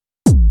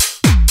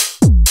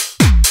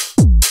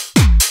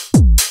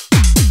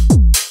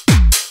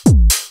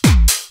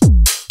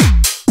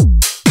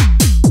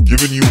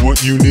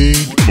what you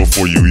need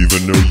before you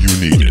even know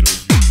you need it.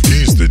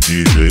 He's the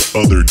DJ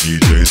other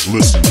DJs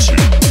listen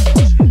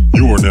to.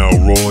 You are now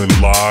rolling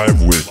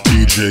live with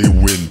DJ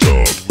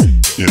Windog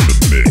in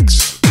the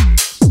mix.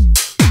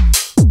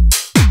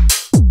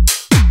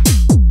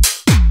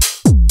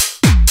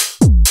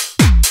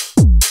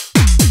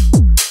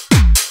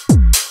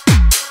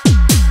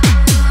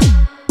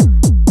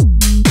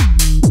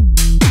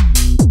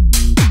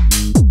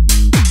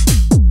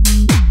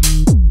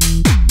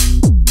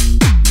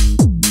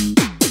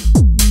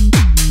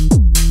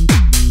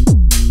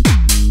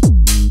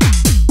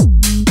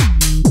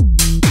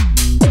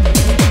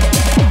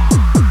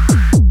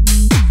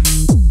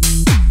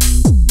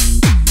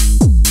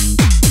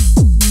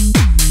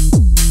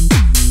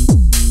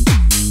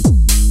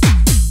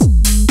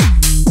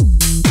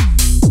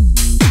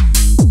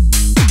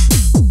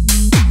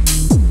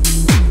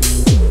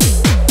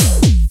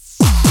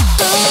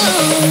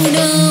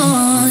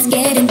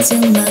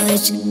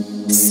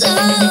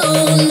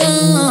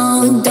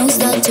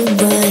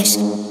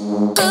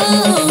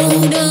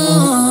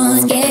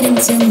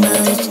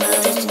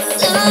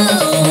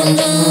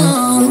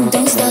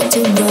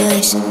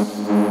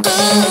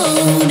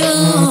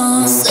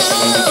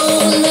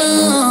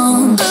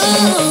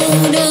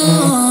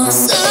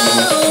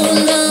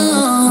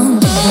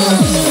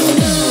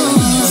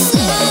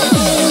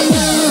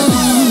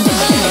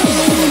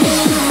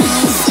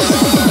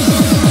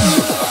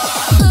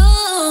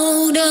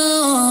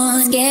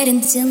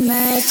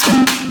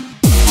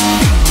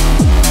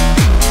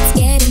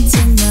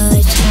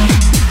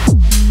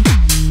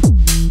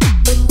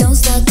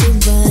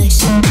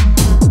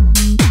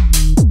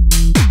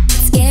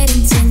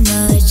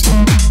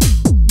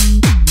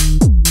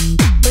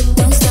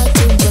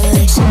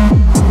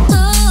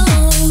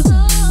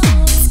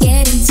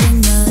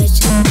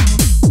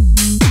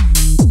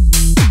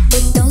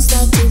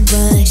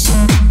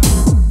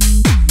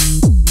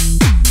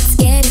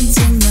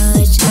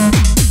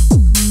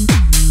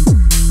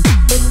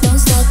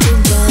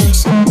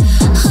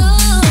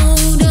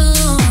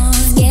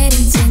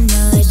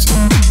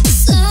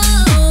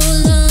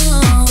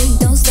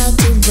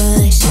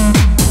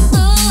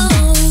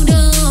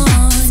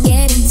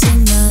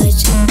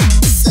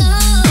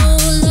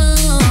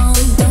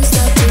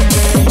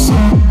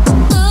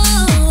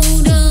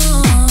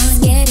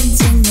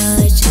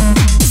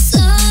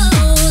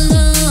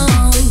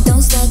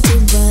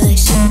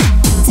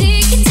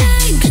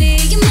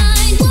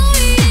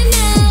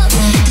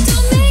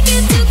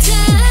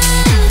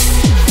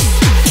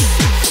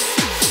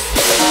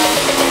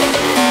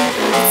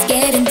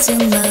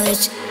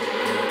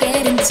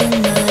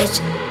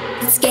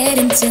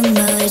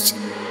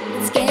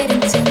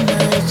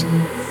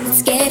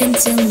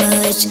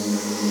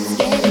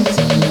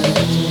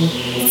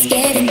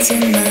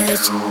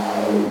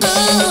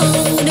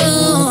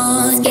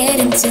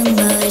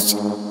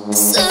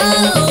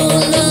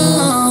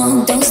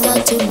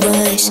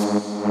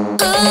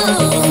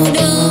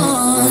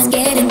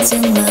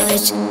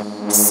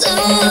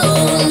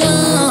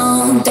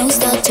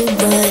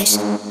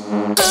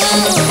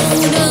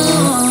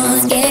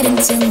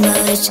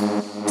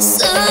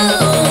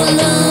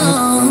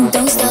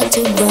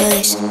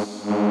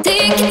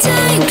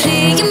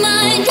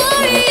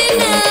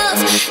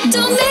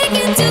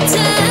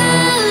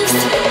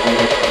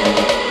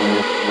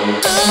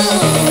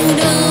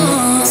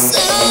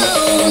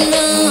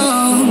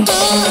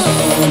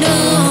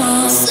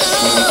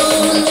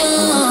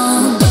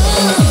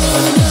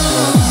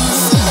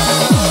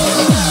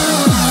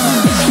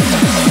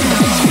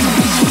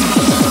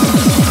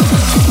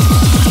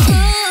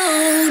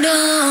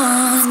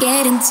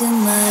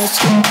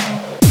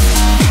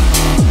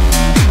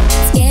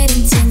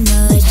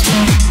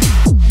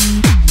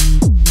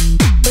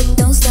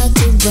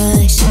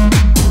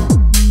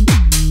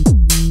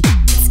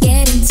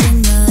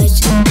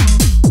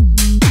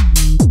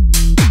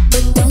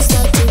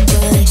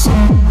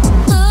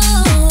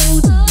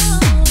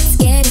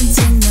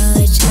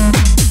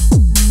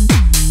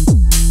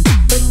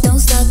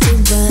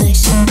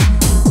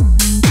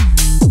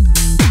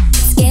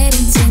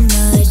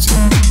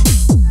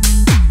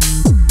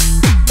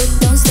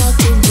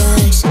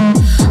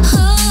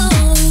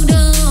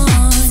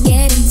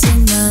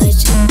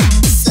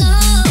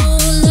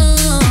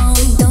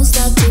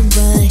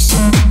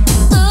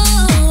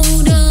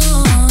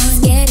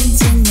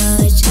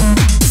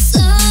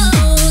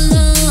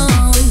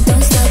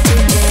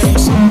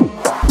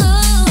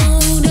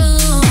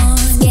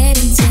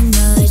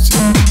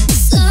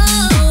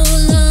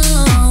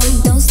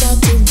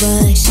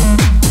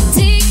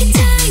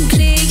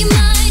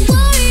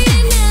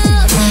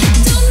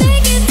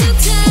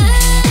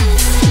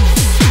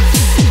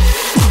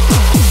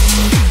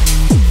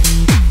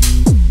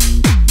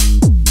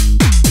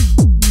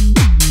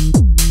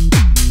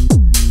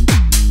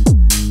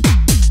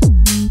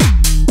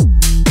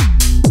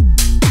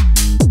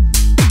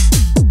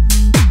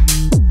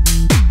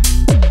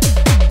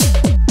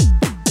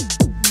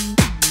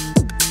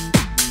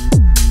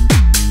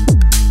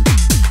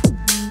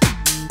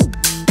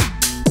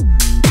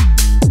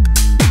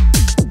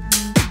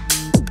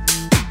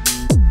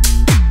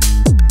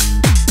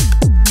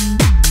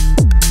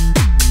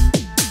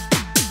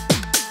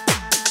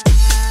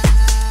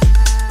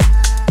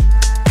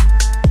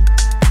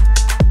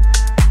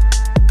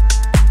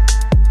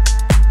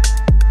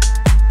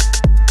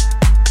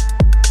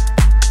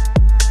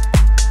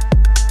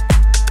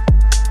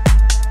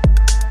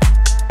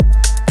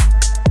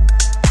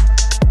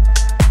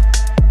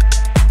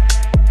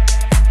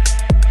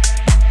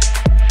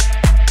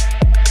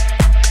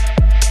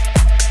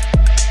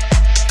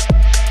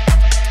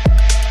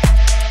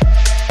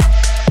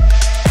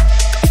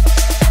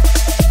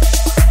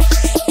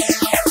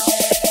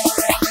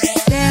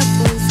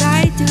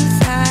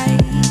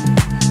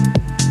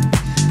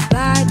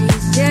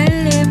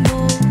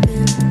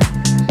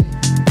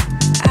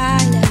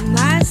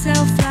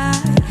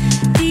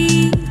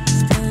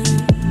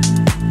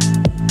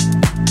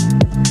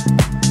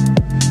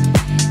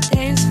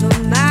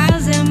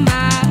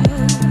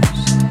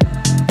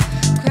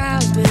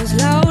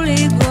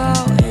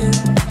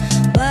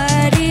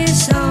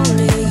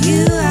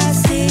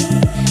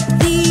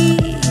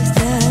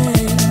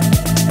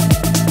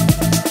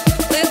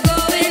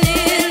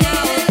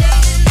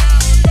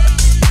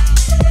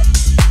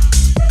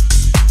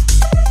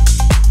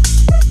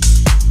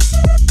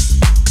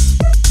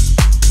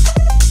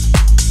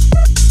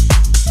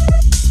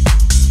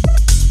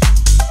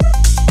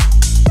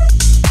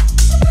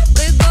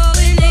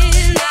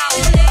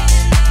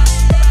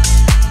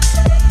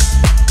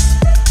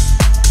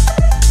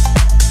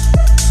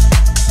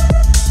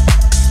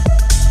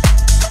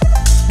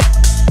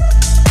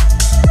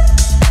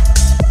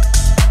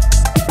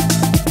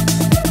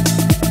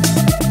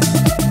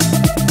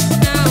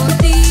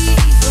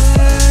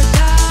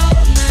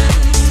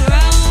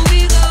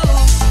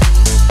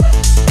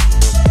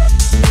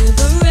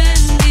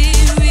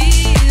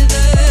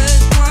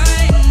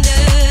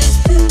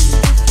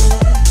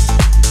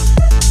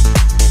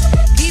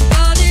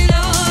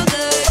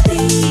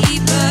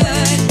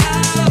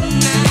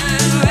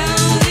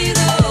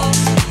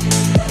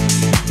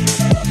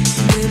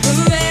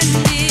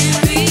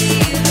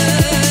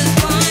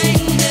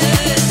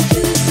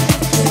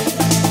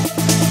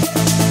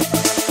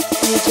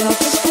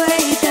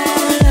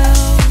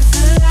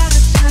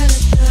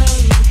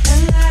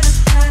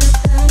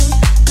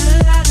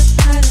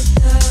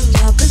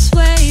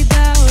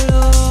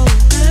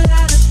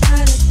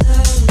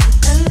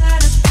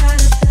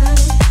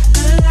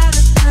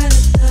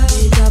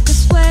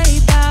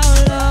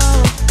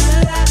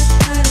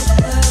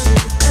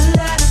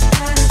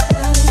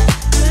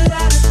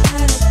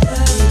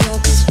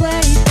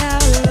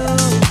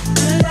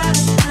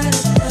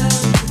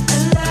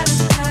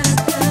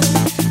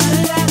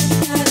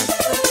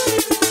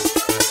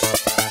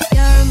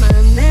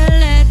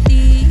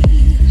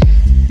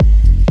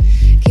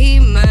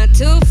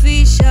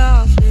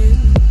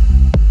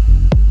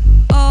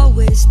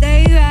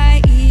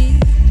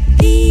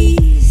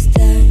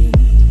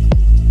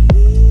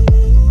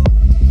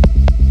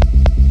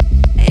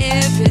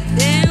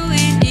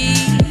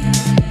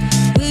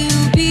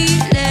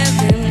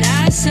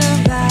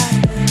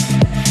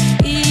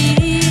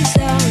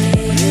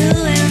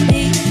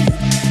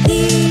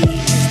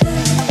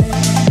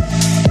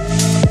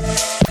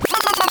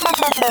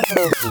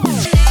 Going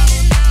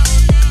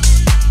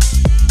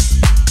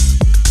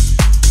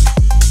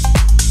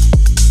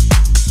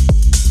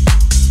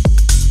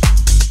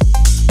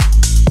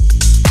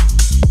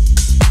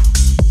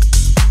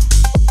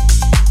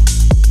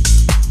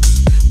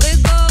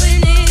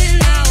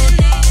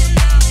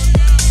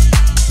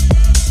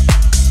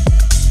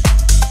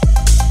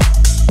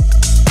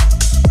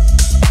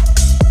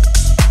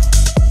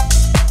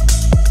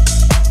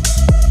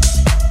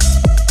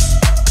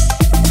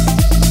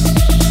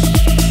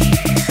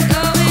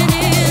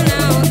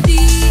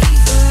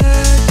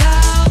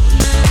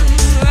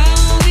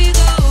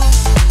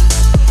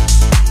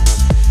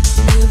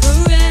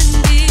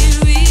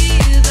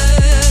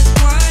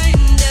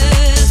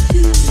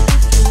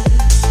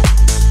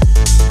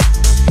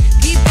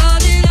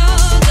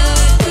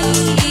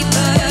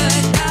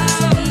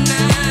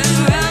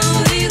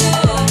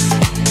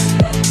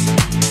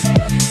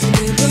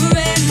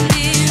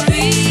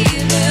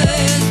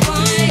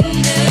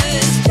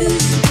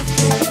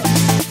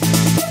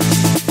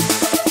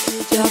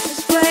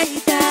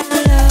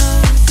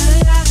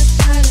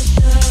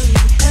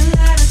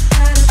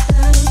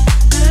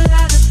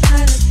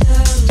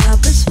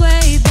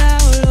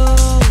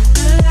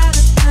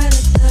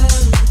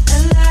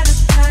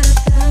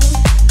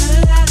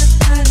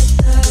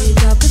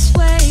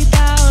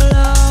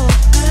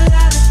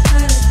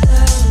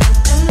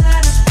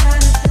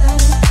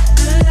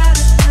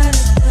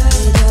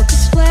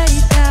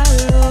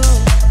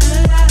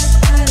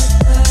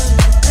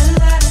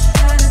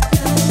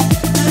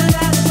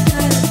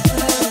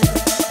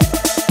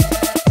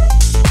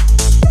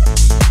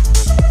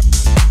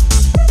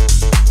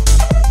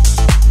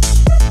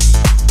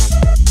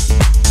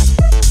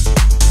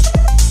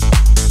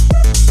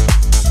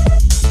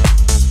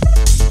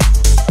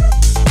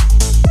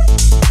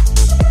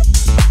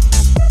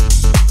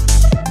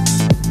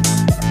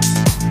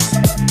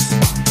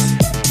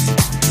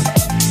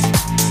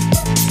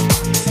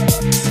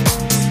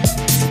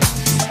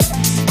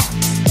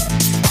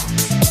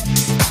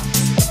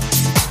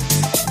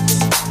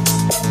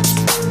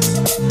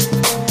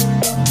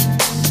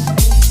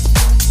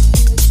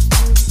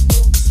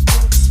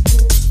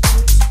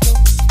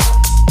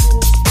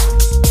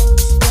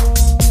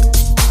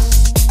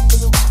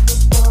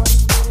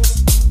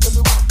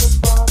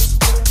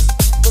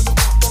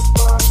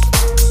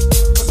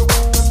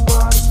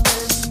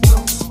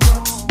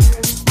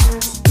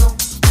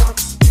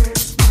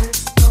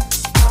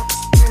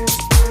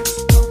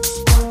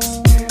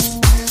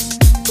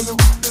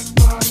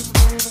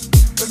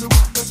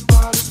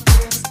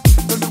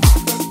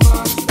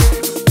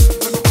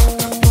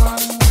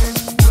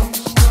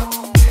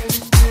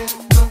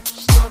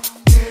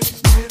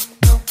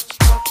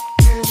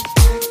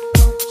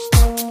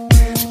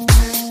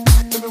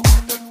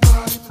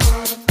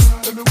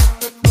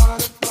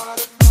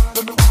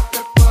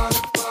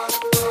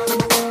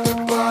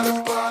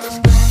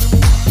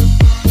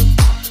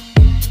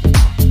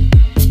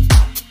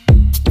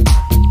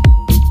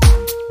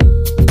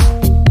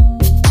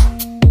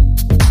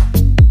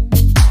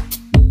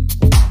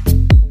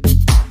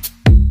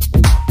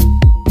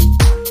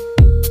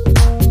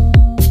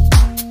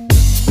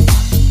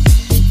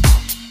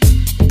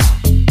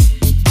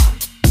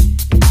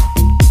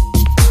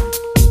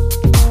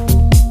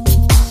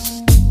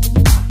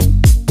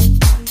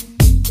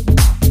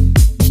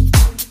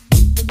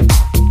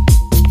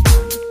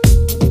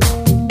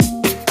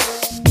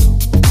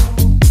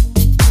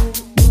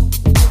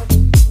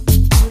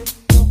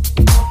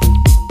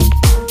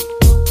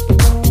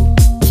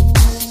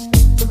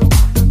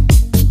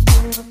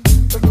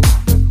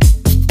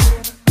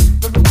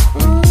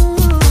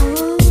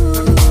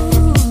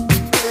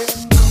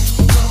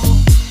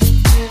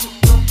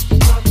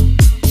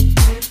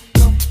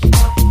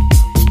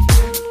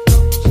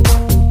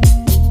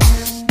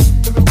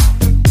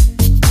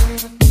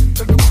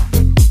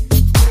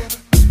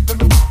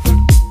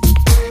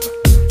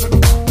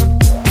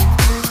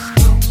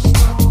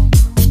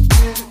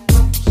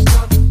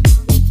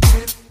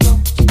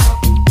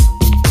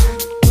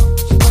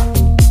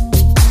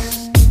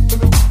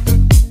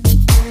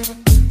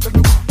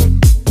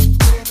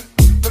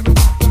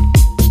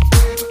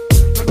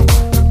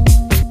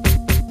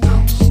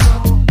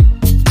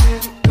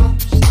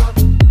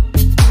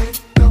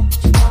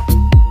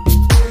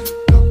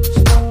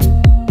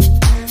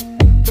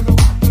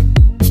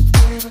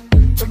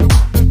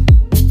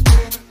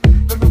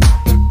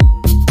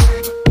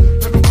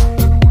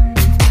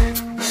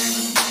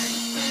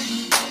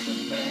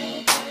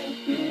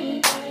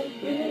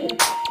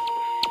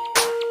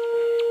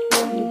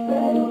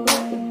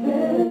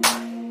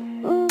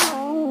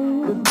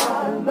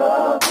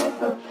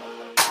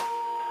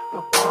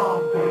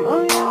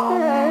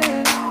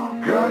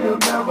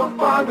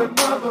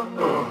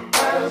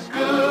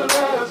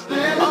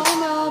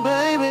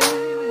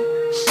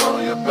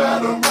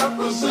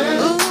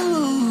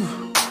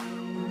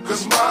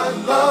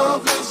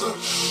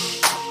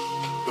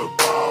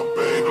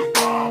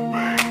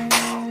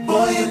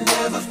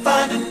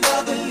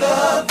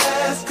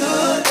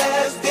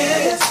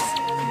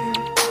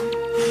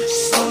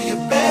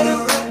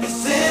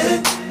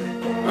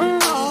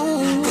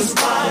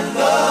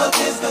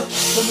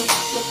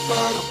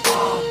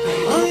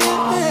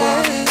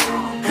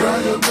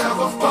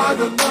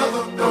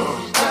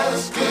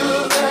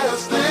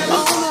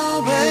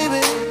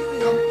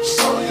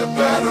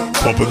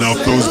pumping out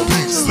those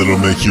beats that'll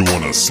make you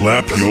wanna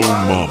slap your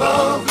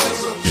mama.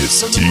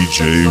 It's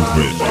DJ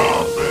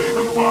Window.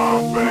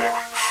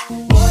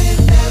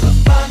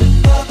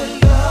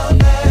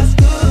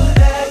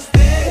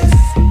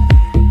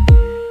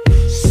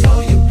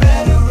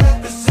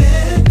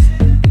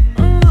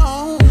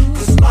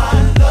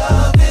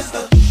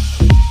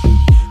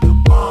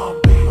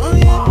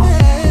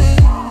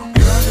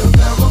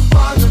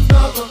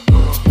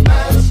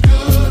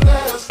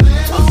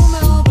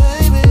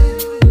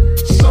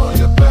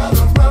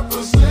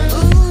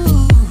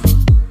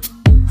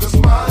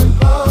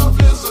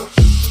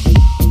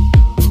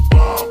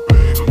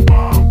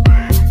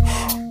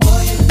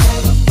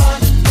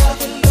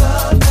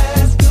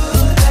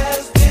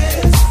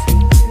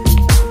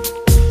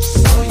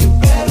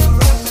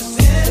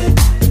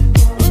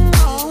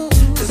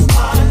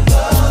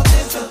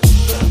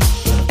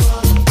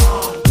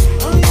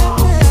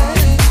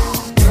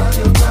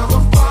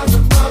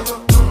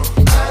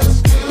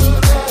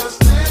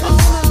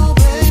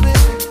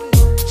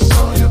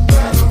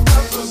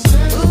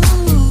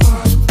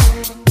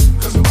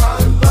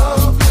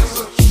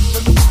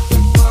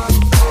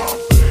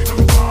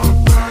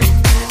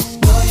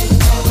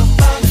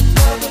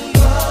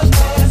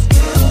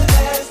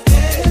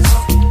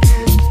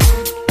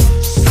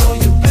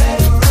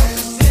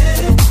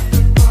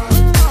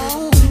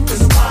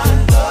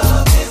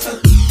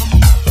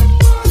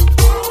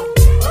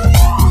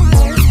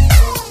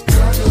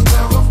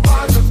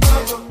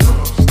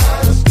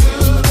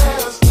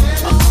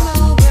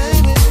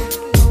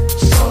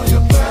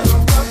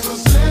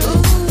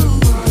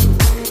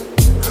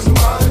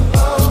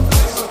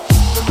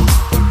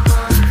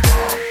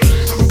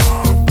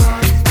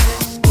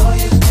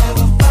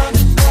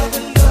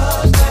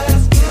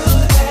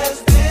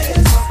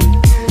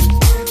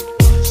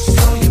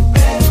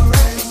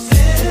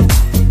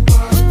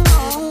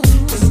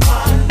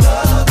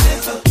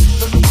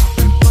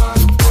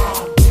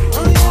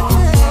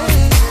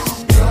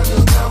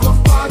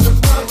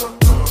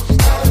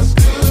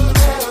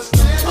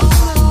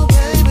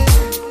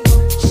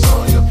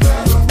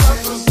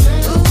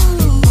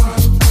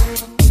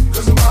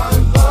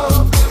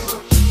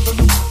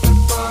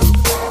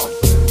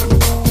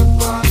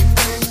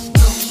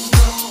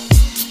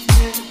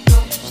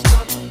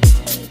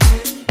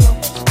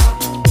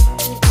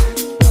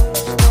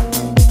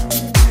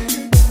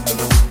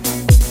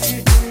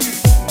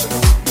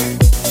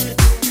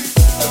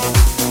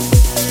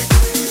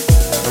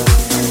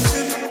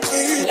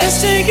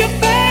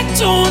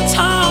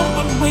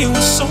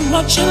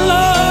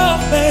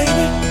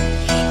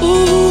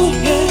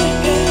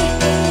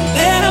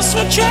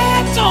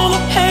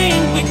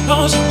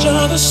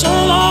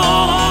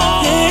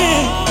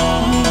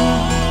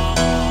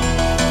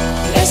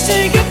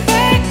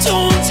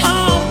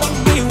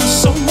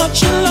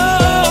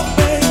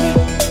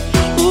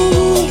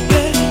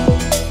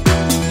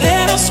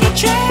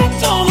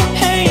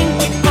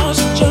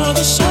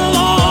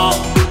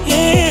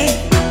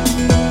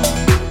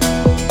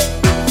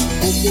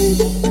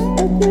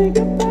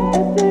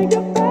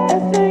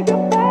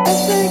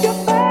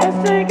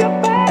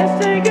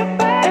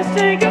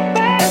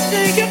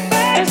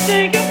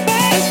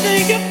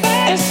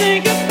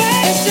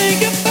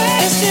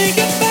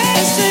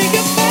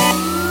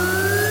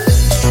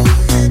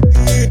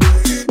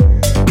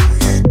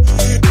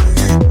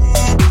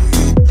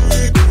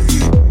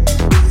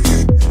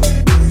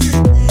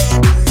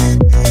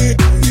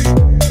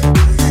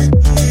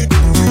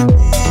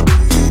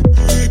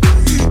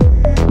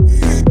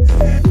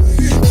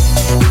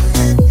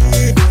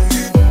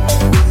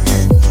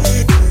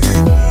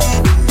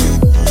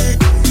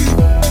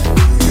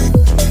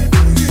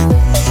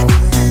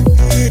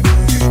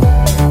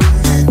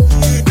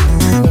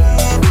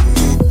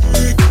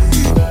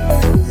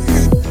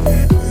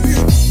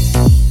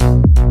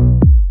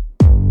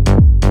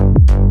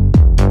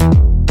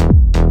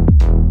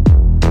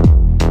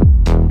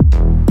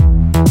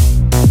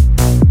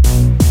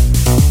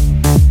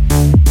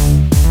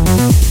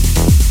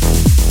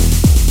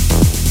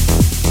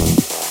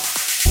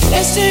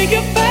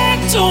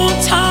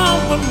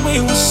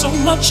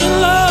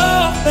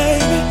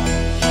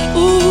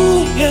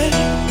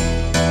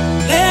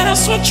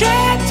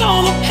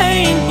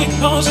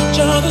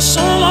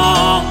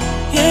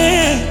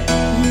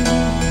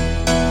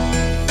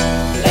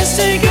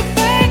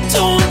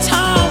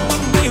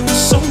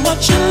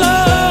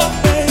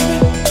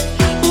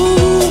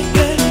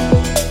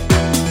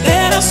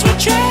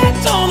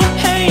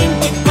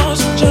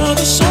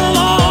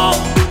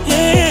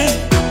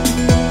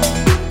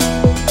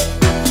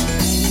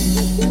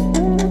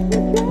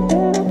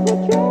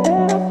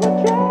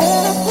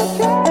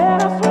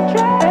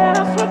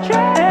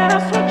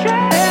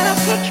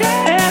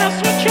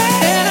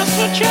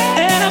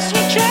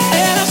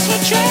 That's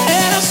what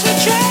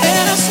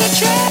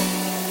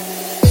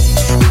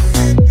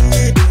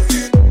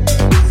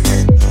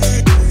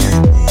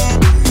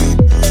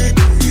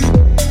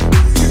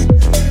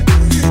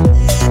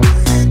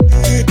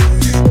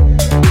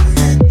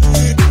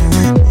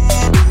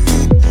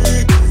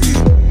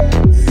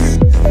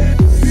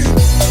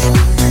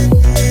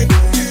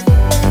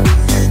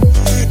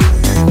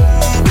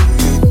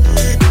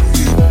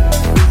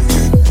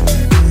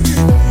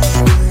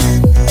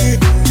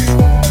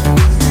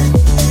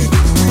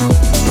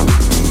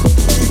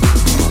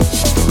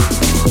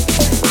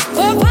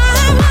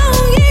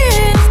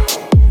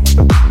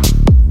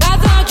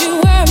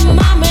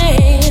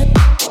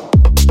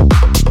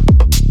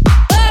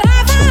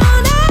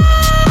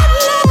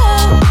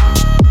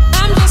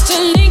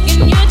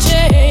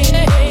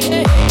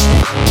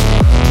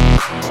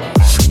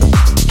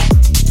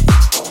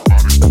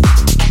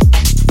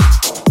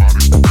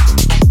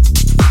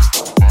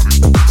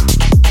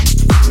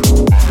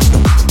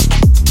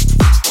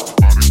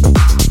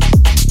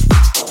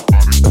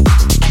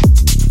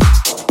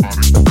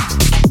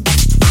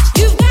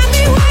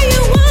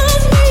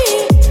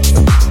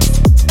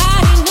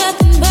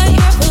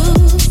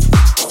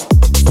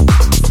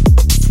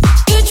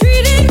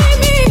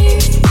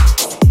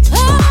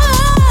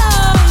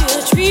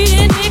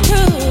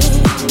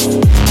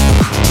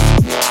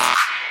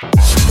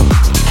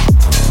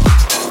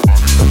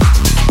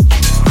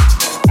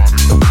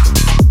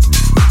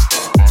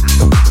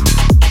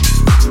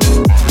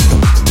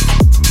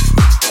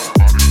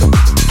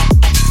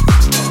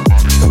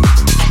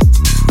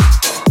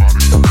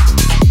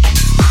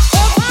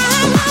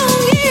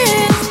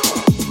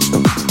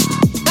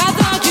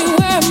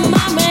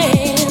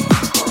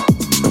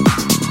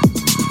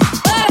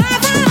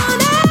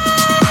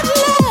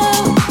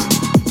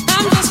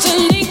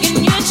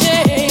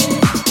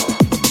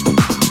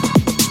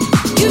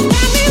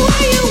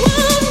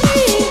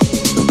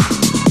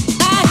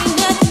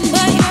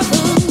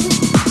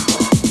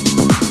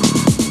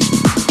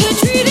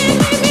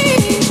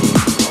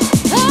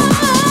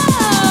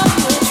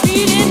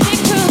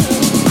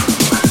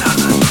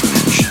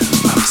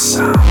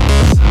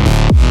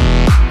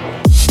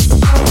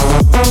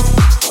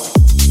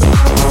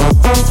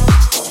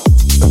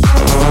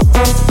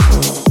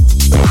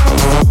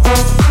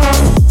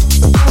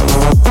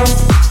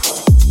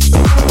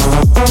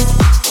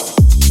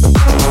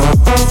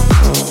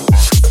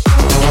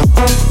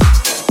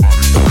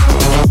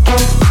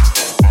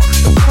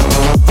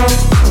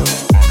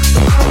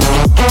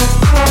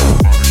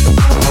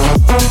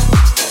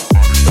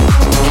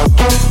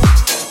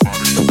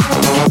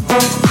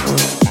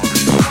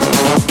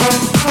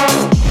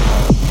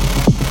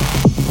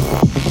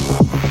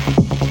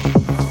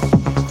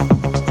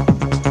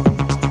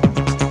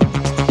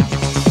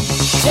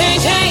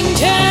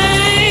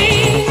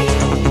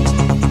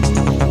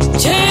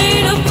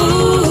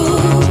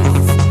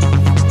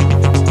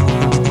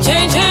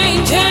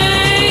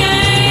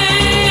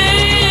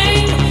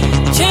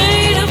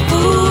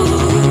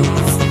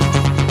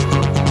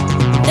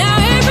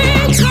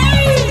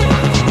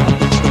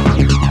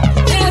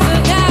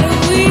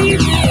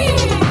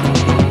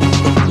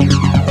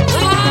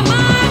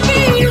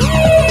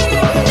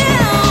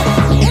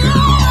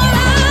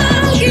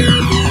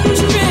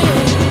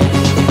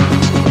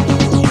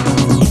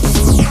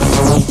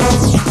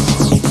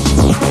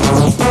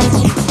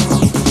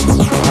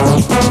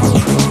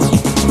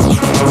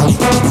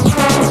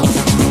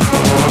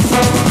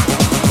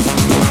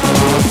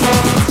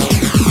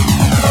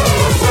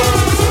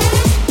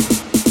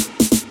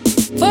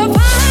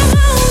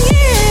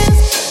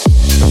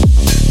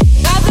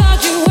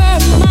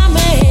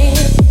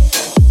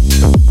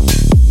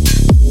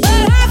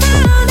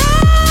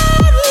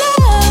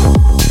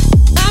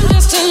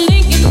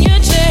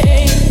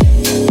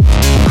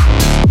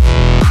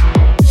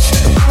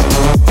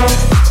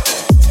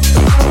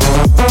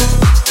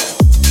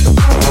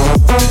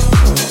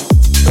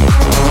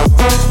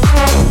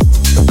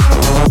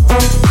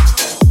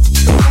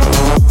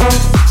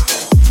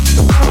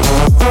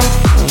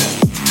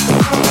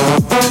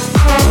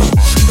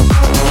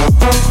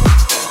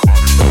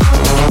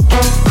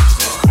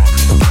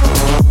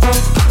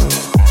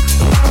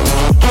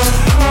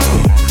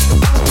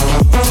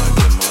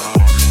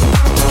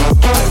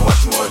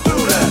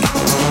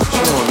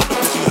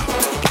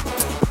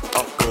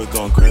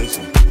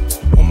crazy.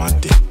 On my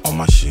dick, on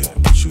my shit,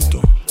 what you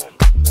doing?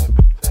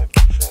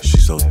 She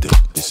so thick,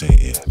 this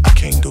ain't it, I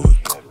can't do it.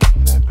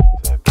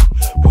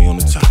 We on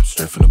the top,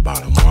 straight from the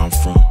bottom, where I'm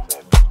from.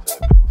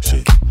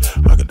 Shit,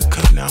 I got the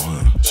cut now,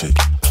 huh? Shit,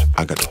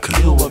 I got the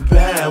cut. You a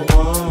bad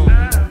one,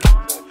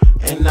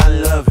 and I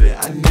love it,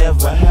 I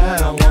never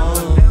had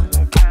one.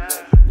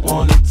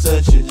 Wanna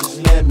touch it,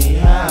 just let me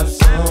have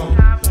some.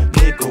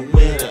 Nigga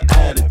with an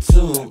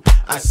attitude,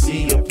 I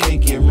see your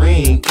pinky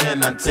ring,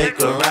 can I take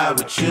a ride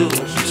with you?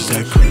 Bitches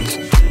that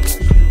crazy.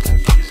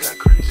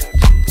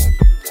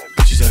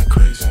 Bitches that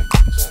crazy.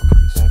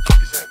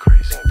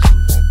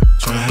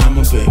 Tryna have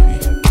my baby,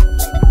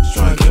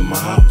 tryna get in my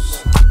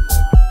house.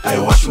 Hey,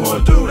 why she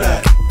wanna do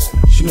that?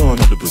 She know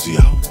another pussy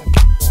out.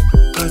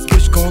 Got this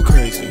bitch going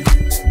crazy.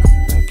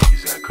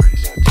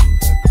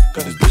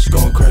 Got this bitch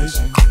going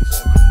crazy.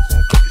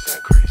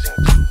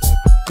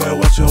 Gotta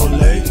watch your old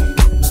lady,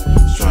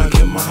 she's tryna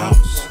get in my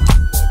house.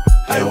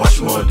 Hey, why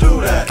she wanna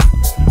do that?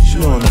 She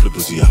know another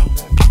pussy out.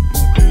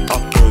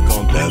 Up work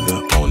on leather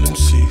on them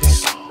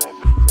seats.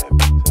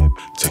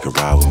 Take a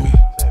ride with me.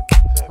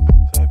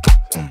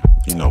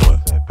 You know what?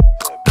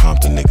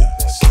 Compton nigga,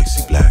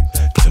 sexy black,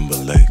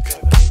 Timberlake.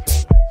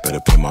 Better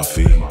pay my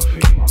fee.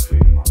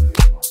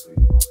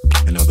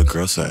 And other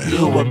girls say,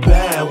 you a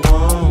bad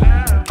one,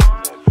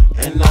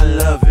 and I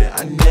love it,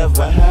 I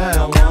never had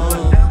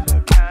one.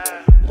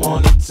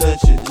 Wanna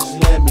touch it, just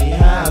let me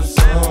have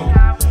some.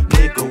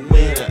 Nigga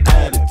with an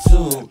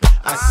attitude,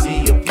 I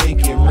see your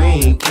pinky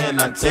ring, can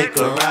I take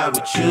a ride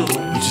with you?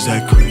 bitches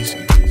act crazy.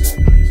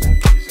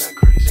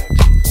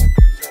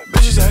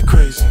 Bitches act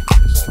crazy.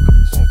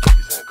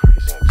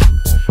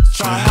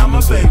 Tryna have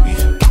my baby,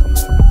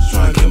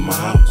 tryna get in my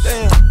house.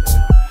 Damn.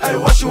 Hey,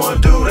 why she wanna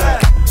do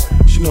that?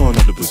 She know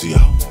another pussy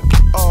out.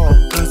 Oh,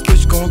 got this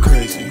bitch going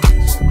crazy.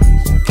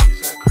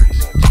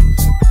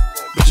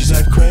 Bitches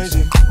act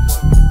crazy.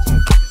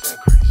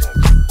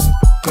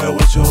 Gotta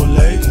watch your old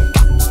lady,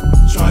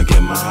 tryna get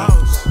in my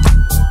house.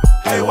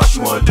 Hey, why she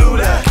wanna do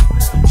that?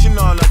 She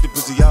know I like the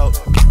pussy out.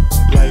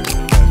 Like,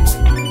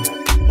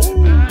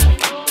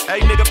 hey,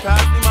 nigga,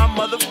 pass me my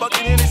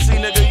motherfucking Hennessy,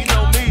 nigga. You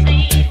know me.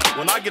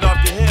 When I get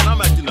off the hand,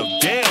 I'm acting a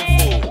damn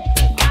fool.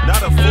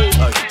 Not a fool,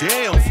 a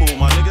damn fool,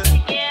 my nigga.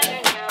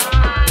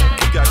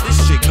 We got this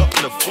shit up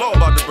in the floor,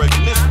 about to break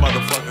this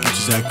motherfucker.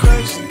 bitches act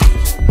crazy.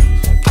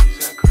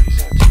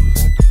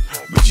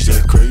 Bitches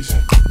act crazy.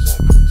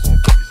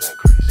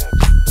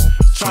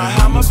 Tryna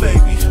have my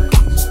baby,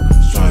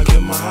 tryna get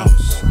in my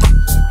house.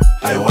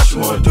 Hey, why she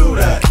wanna do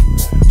that?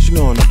 She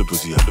know another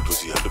pussy out, the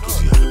pussy out, the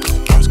pussy out, the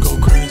pussy. Hearts go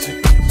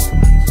crazy.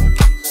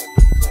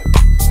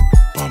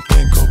 Bump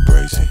and go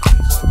crazy.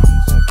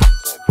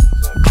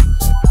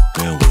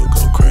 Then we'll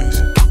go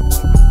crazy.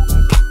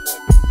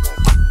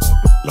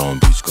 Long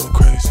Beach go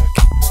crazy.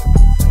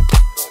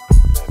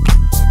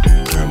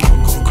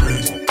 Paramount go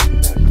crazy.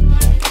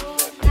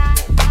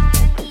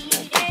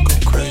 Go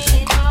crazy.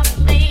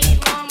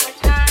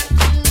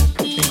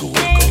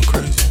 Inglewood go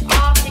crazy.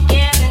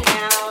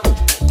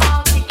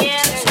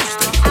 So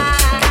stay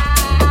crazy.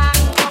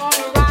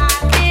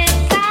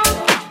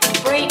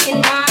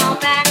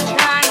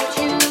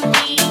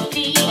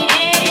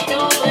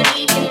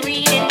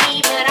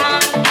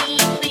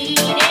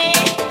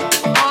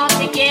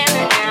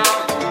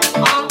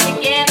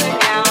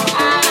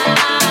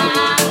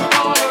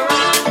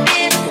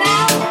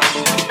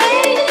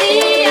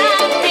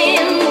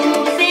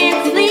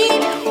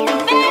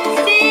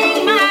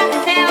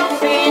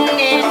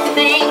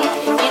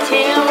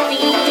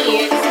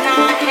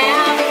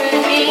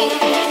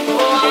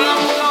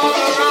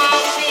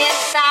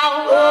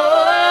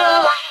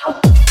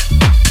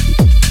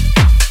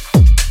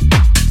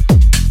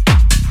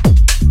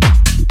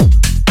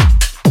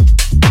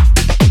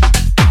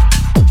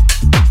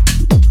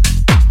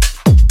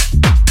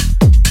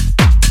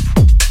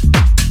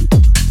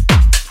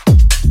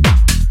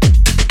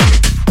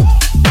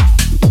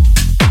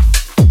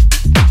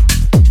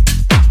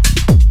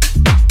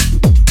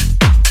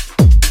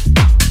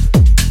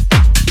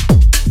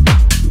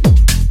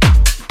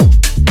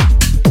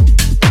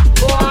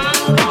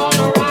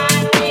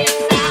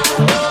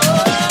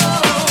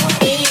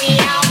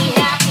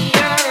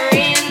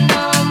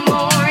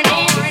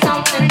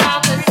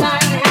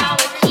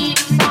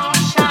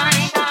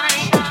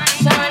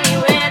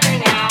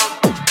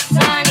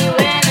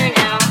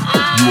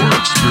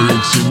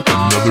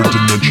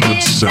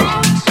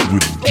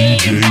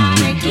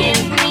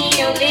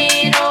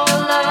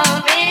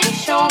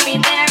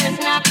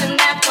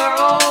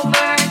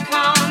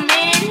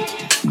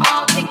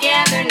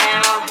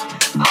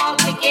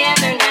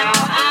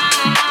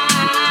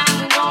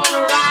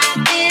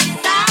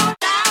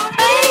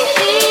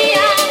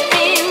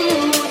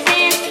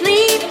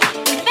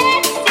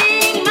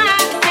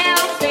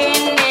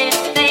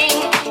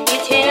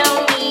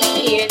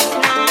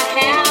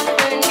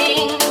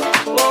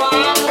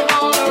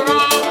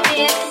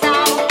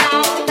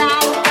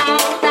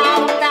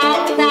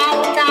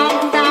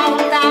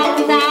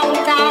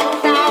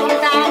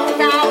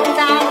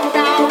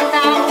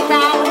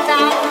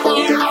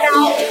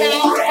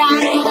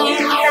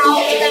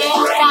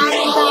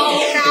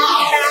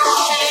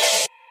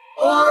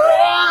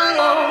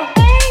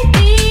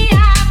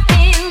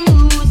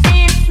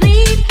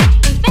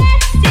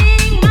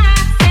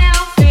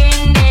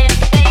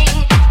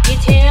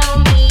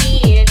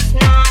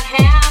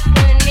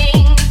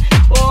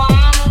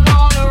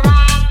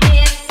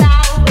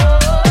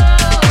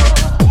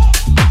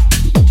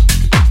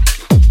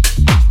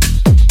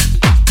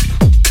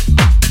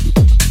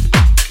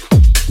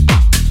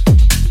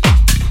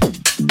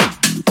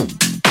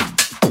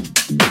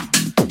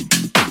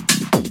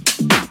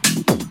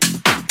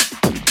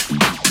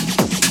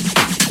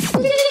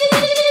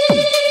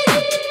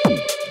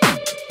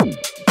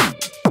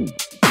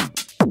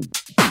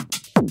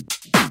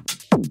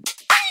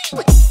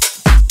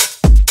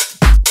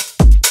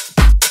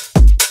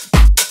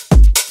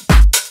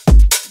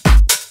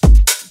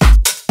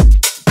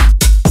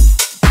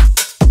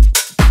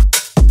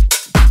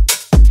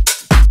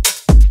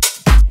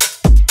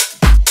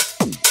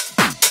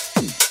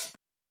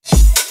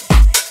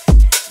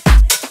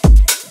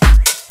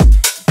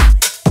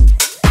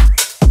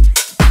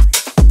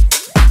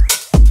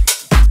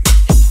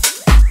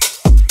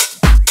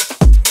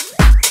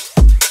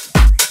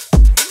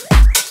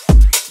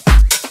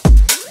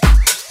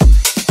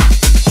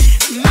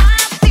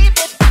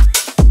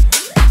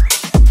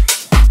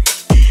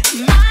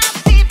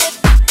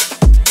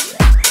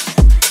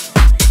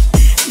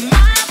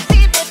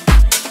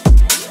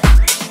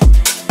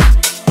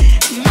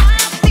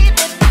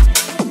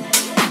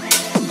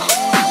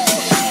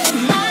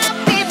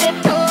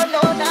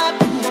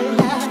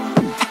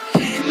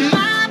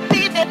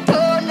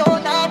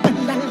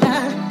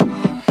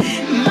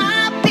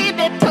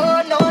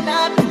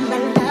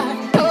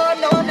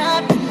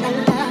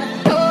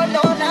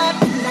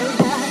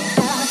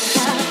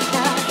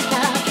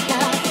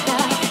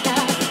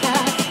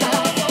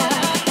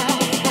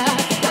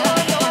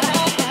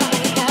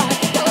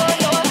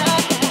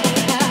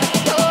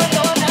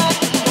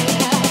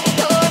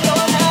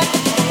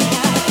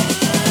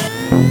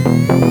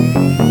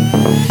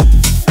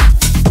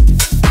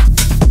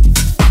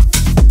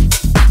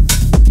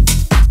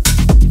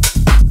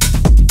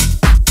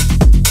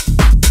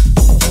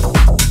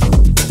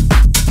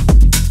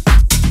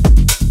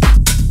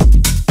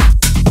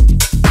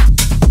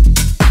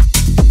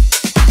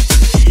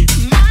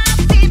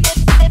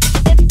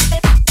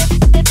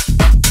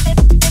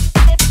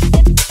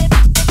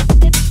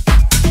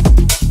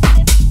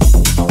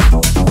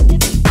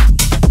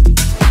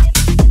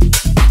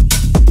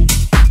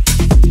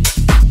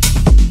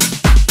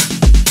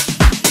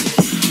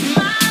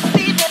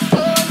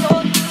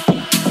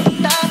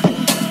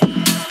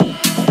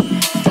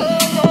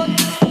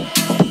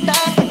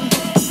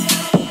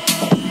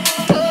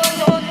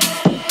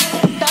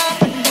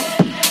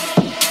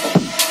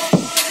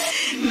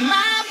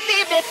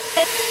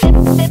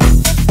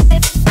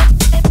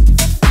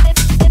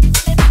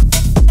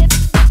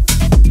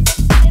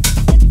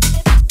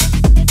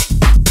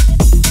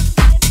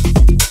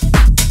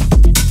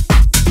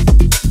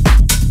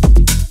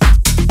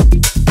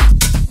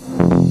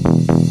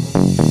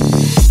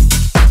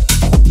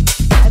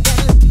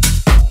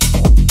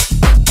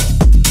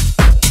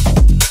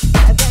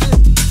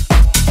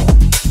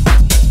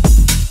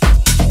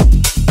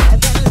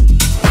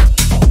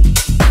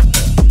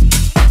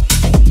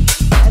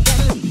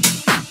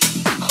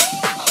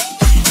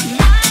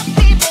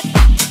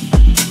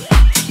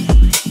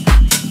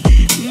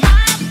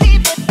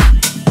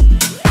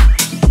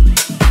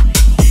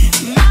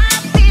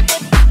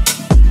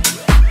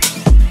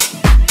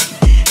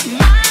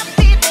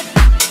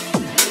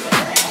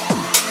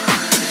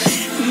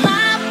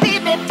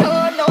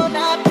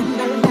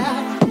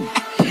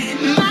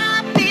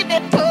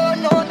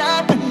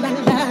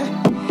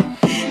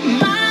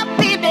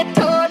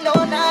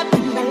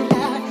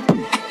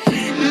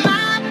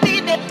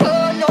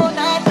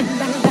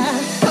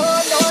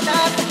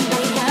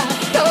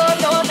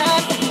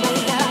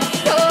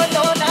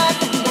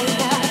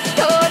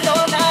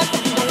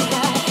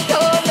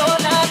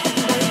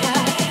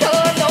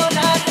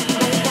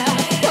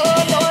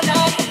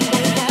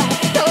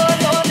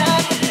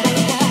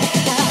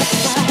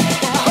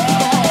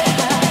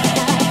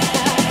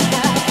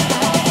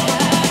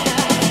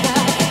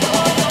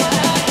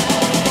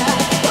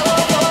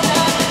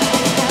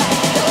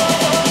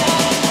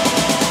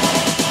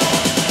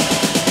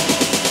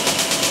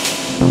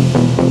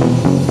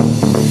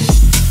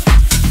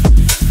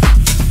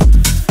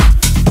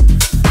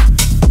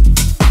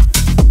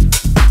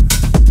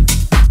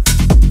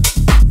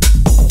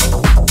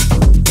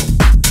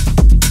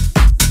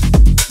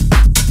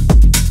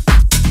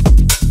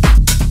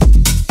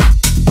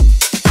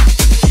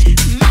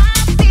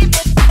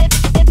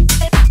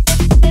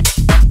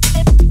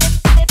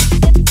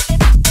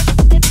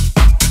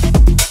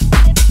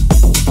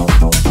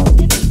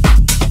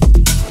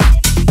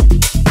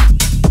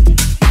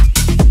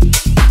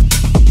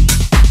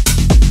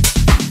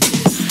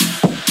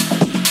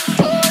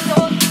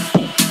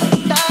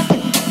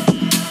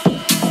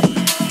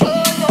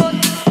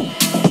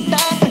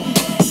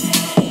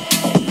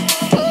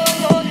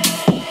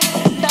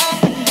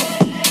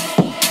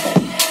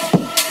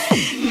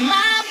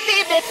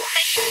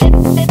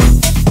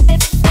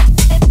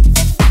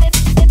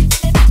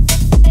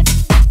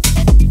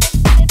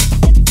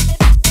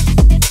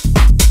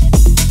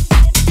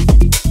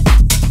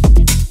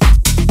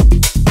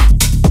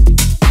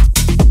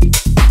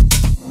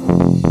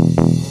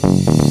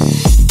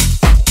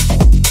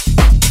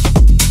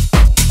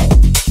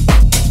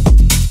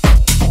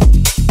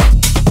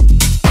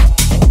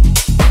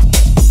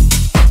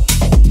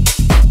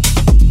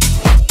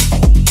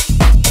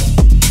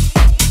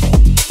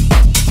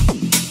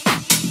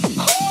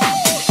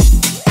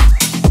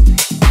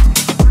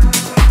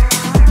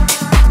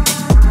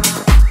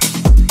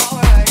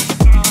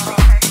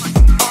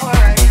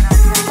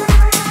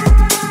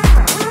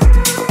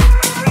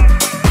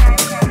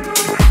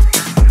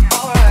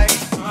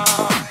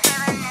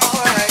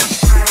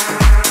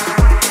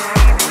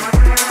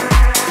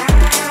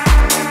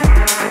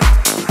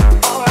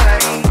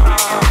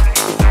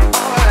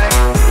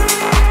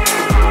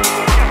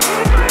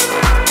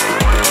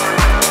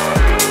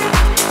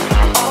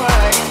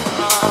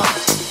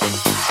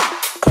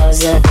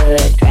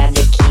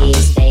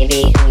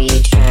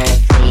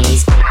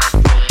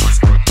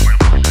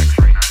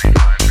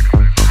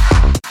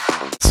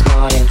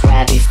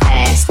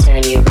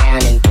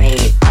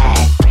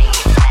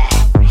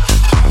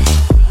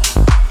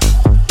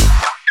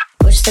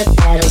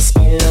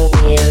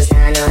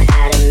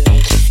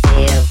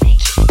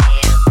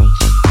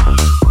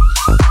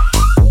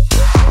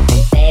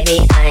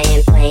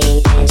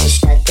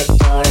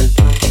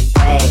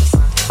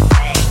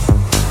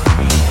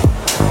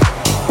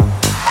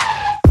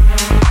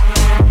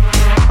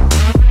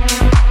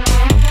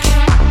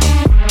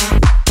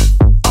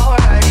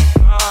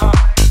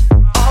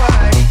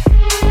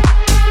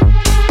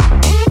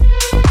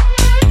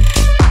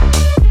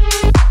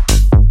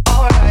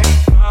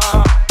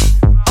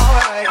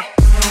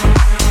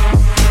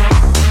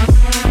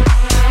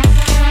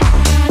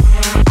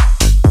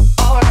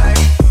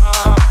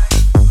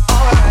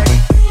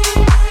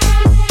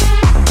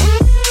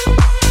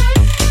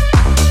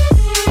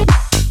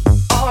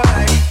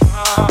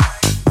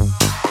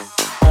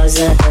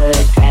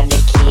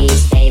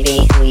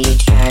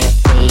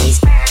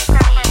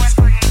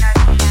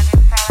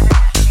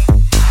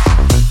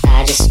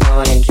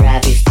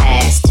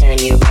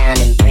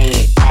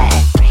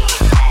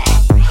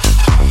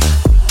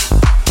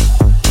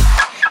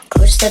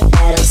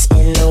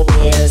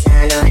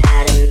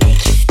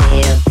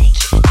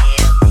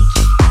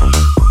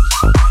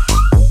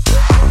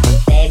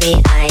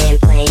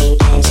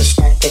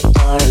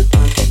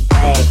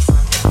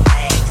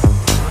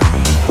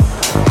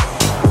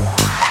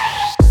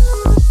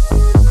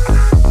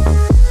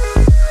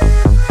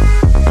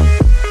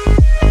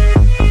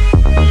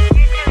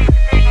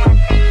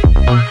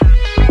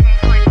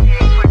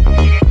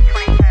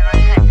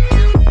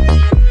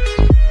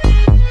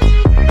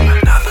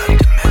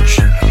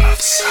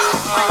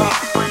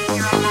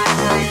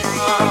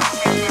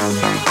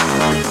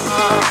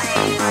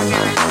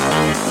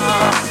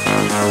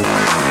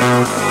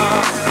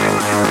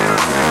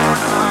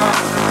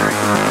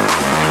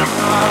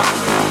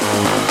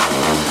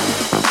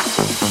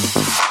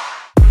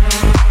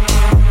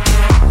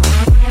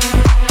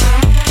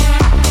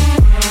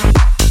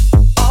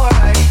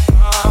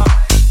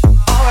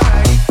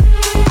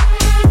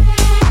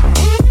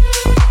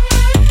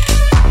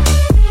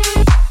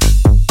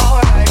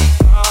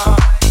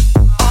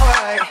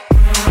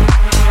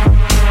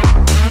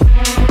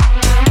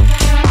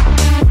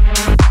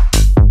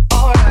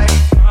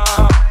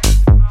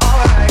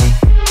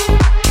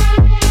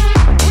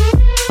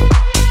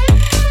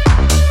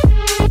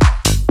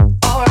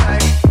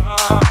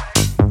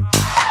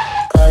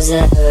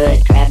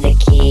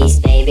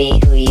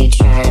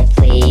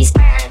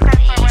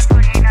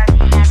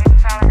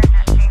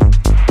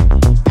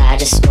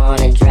 just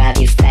wanna drive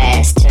you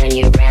fast, turn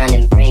you around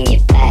and bring you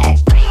back.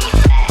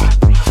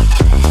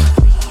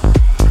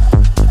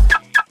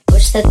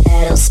 Push the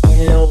pedal,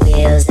 spin the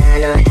wheels, I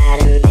know how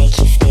to make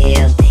you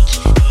feel.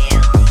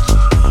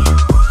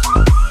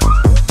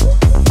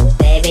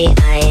 Baby,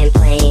 I ain't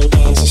playing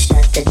games, just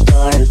shut the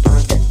door and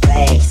pump the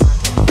brakes.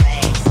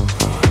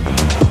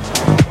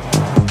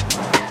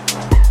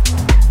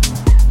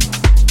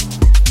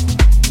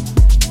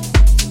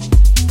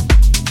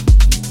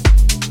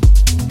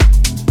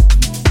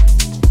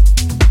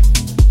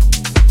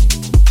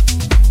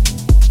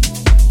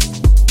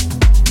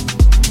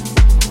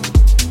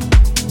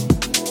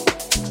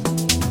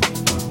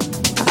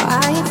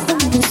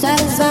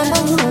 Satisfy my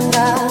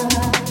hunger.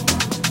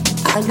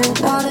 I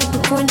drink water to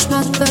quench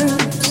my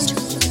thirst.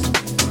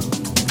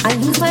 I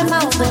use my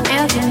mouth and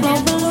air to blow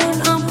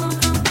balloon up.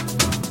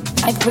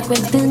 I prick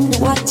within to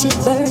watch it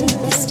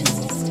burst.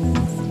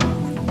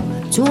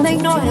 To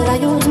make noise, I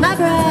use my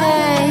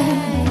brain.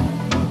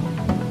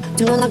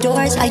 To unlock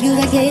doors, I use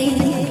a key.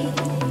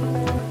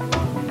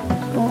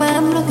 When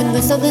I'm looking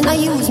for something, I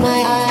use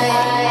my eye.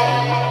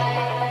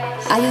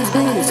 I use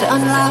booze to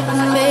unlock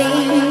me.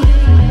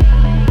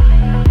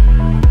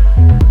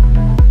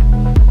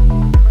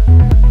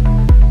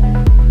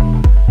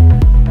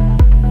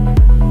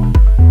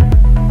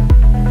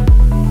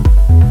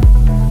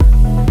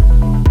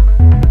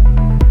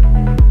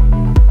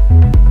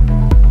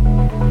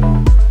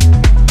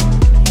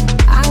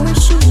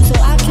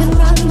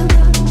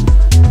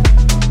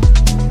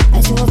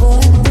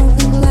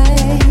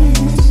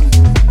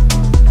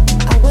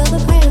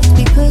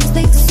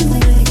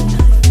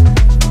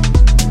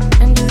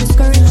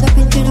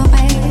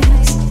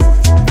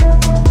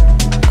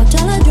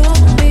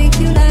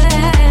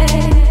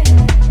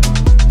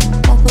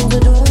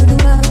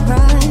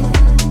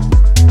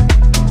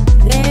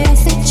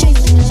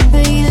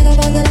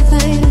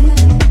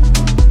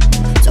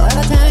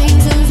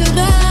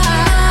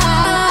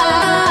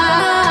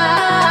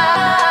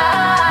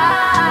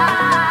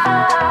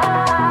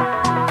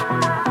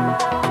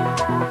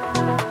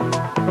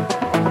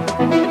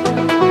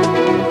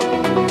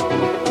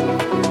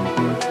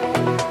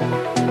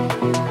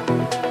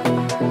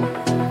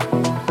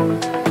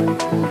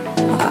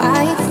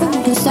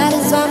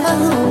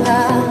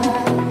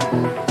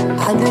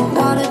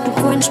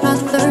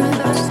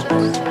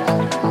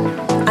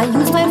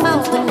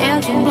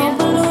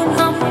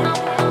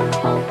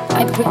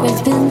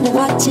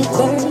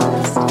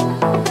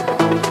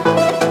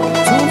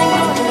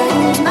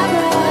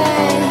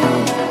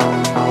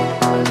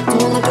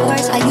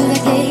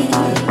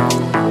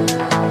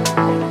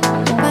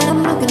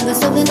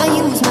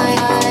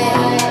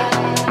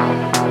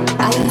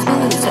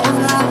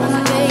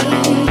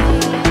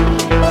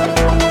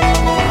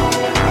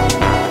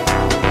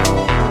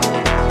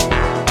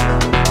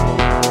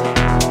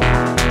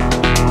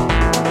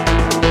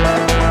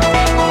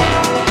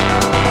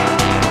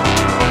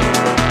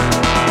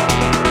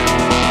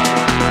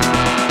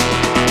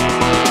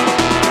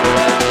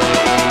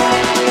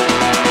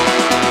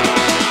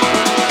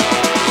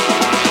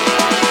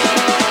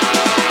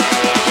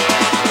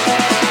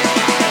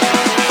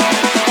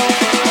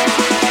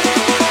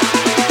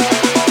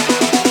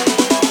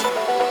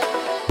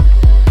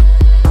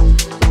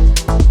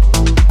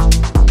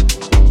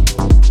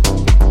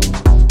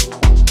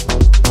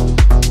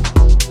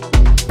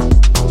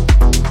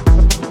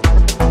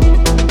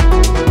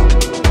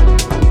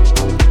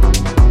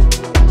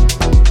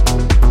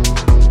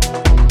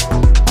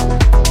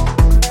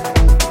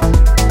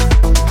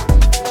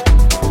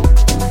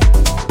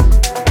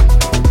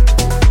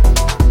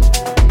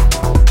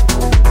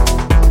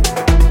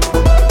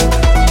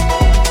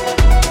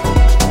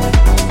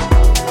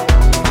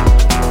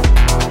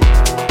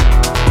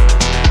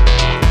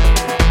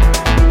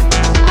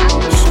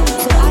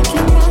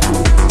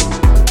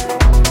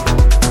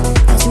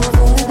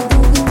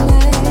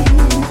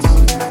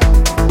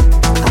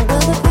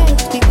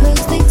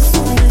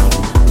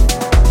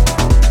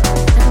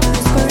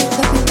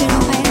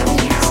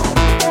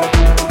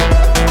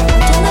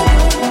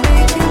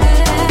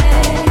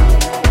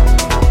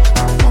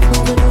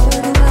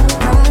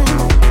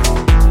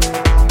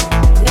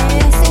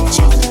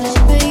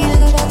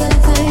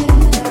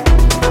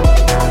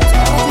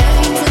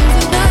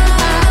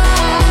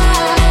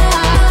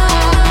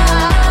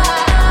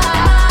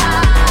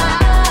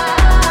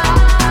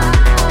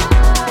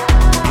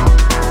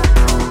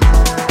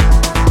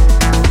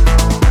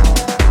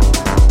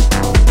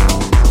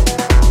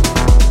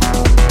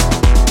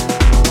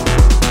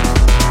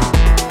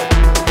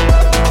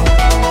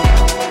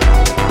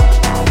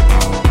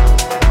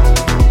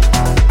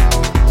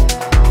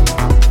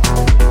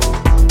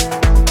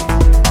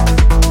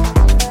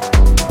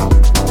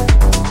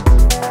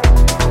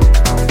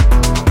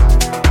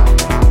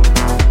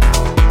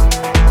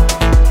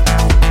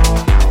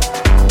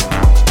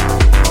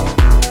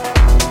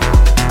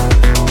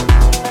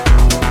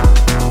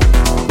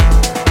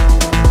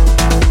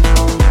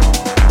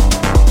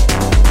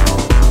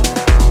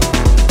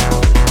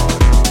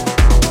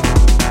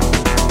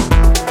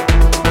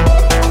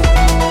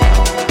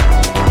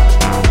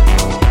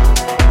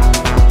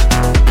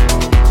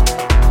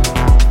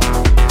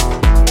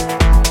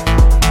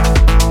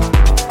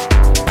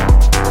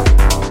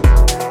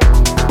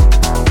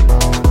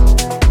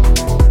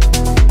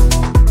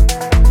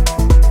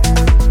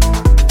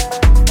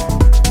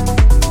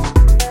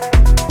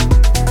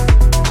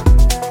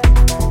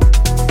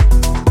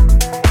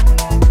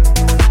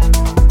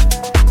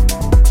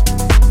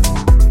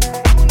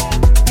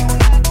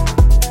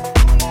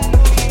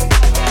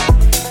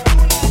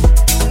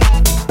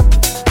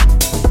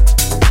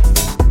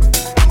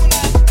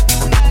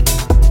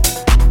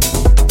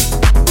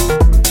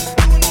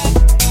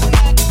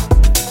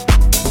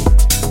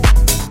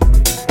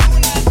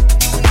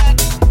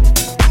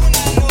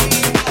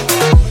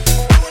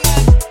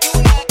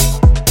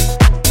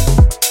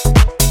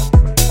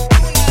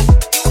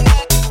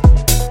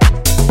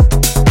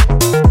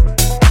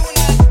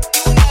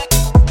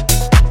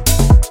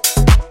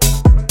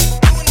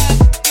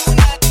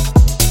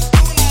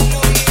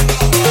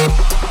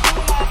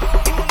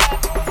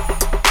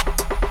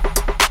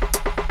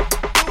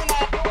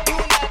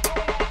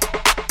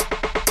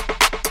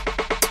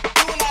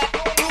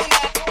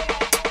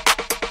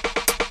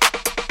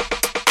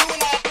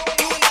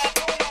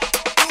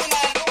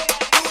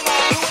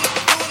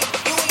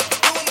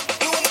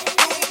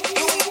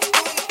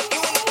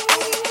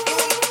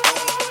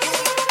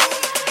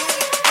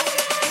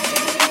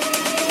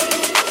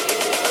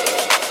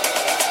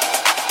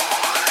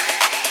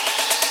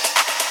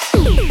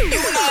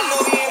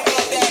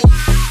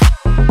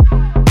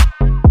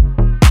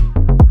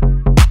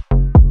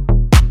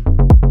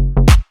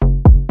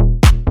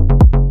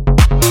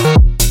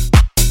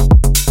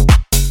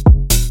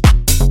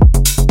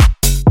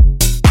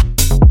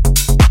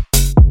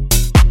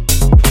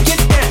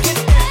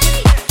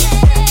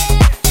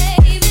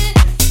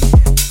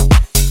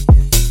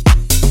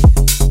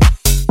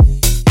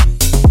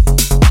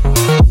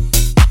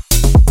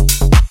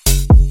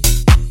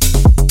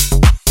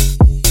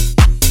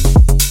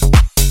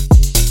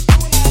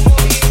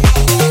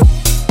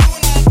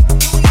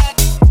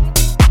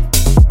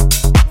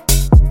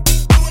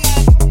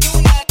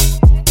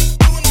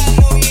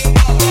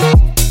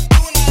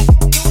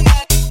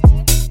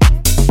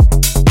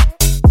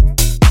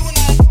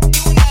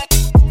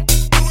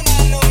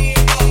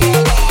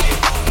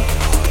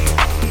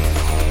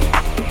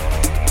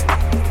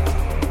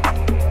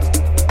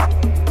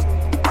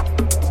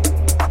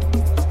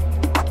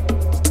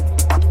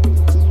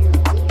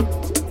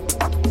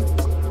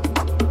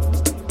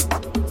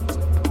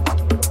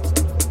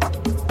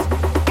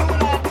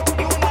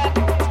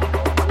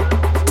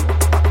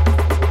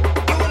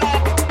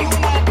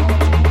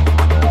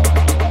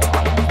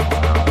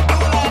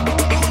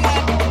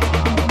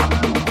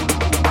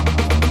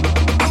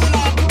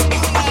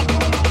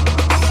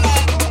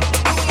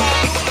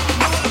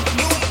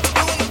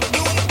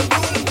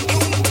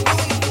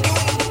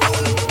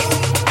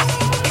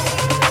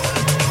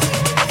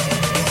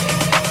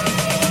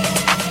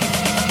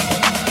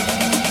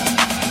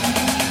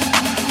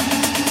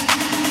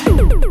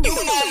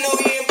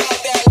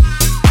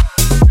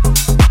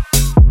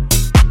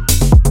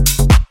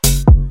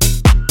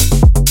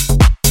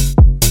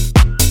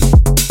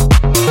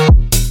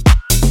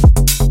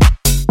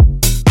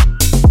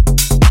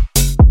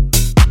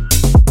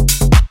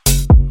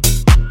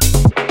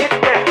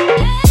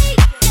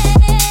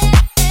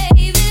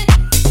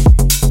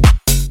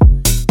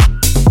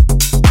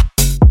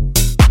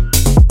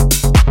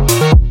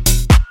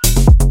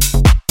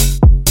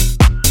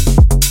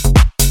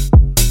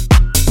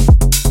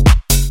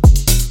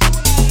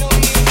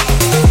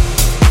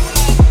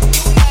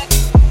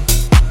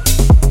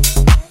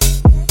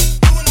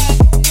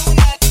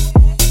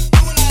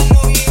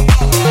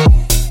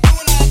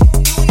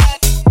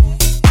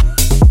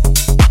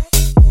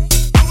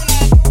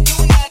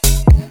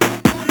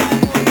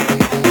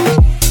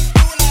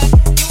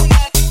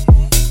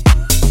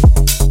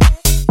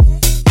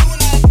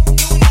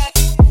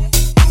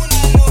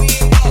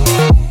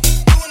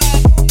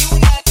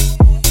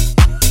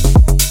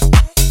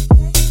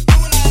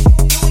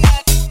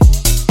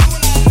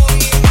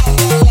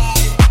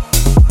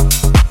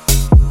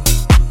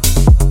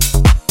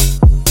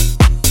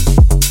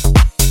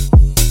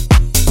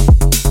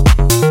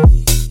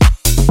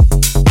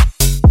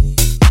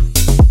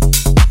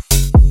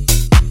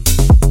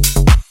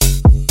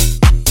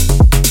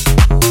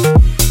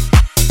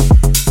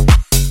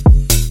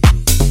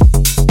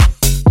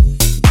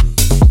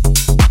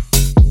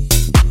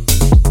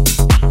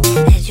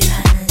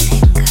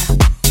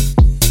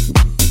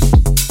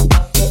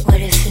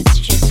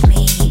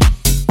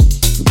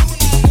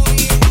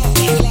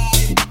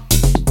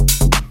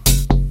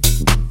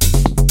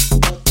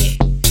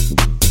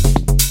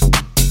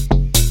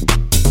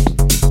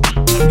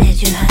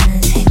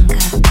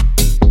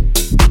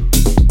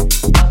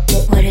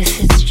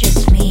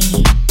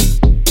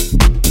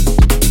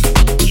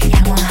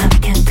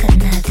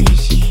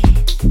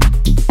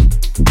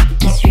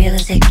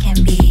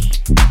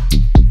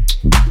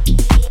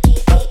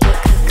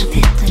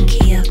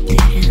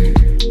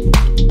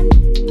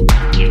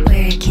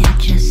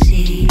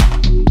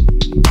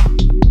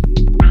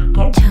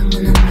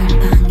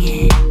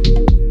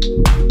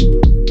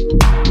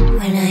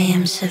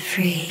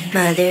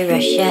 Mother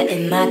Russia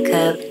in my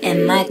cup,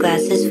 and my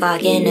glass is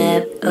fogging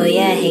up. Oh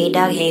yeah, hey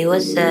dog, hey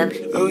what's up?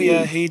 Oh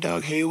yeah, hey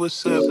dog, hey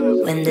what's up?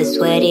 When the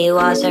sweaty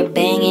walls are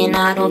banging,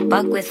 I don't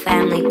fuck with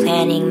family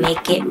planning.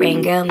 Make it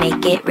rain, girl,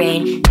 make it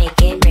rain.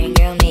 Make it rain,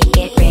 girl, make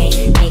it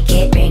rain. Make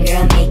it rain,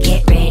 girl, make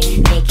it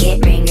rain. Make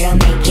it rain, girl,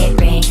 make it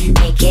rain.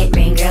 Make it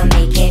rain, girl,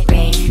 make it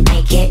rain.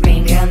 Make it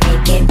rain, girl,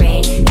 make it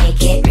rain.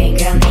 Make it rain,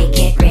 girl, make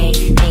it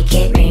rain. Make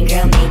it rain,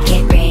 girl, make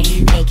it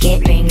rain. Make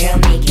it rain, girl,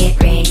 make it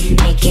rain.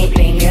 Make it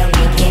rain, girl,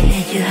 make it.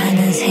 내주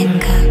하는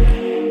생각.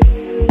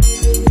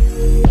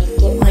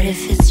 What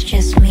if it's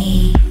just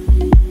me?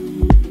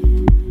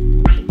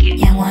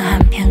 영화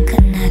한 편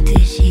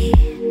끝나듯이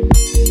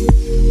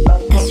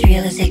as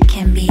real as it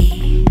can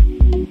be.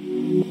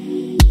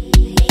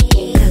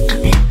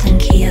 급급했던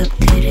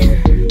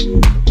기억들은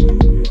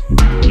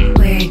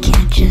where I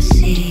can't just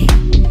see.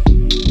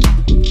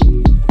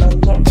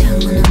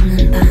 창문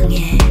없는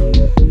방에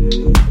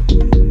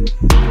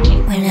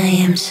when I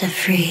am so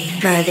free.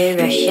 Mother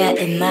Russia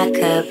in my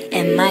cup,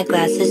 and my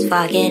glass is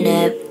fogging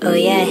up. Oh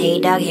yeah, hey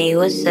dog, hey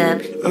what's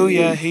up? Oh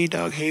yeah, hey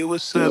dog, hey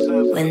what's up?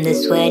 When the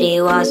sweaty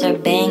walls are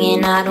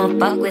banging, I don't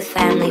fuck with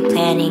family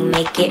planning.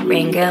 Make it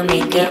rain, girl,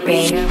 make it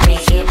rain.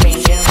 Make it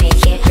rain, girl,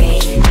 make it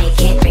rain.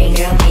 Make it rain,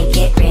 girl, make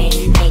it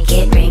rain. Make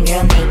it rain,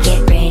 girl, make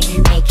it rain.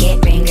 Make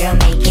it rain, girl,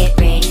 make it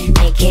rain.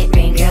 Make it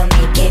rain, girl,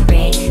 make it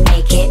rain.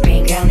 Make it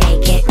rain, girl,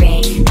 make it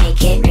rain.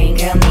 Make it rain,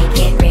 girl, make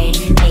it rain.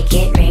 Make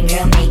it rain,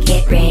 girl, make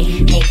it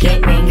rain. Make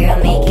it rain, girl,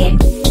 make it.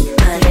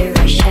 Mother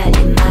Russia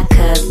in my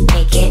cup.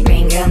 Make it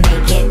rain, girl,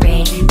 make it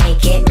rain.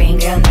 Make it rain,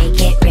 girl,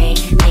 make it rain.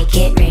 Make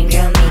it rain,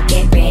 girl, make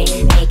it rain.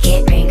 Make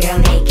it rain, girl,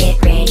 make it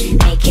rain.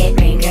 Make it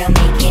rain, girl,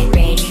 make it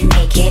rain.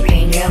 Make it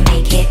rain, girl,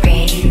 make it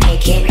rain.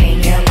 Make it rain,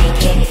 girl,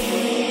 make it.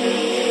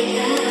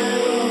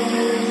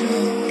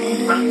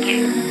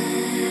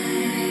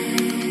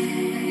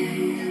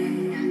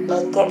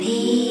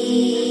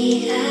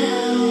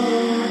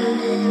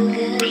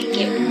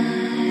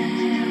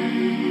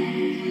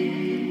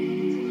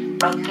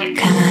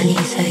 가만히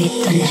서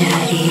있던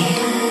자리.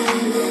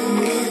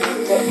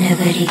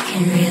 Nobody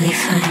can really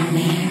find me.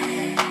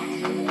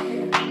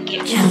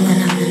 창문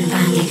없는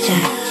방이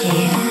작지.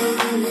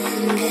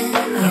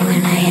 But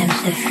when I am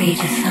so free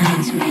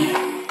defines me.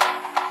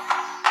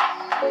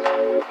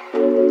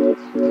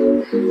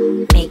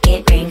 Make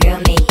it rain, girl,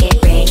 make it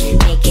rain.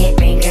 Make it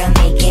rain, girl,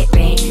 make it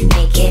rain.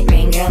 Make it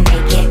rain, girl,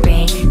 make it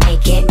rain.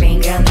 Make it rain,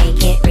 girl,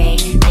 make it rain.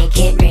 Make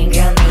it rain,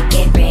 girl, make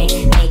it rain.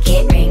 Make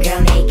it rain,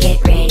 girl, make it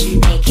rain.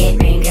 Make it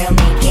rain, girl,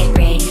 make it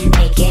rain.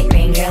 Make it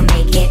rain, girl,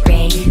 make it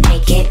rain.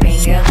 Make it rain,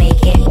 girl,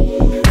 make it.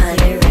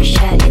 Mother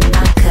Russia in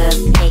my cup.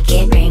 Make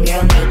it rain,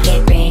 girl, make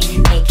it rain.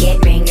 Make it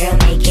rain, girl,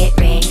 make it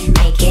rain.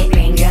 Make it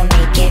rain, girl,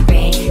 make it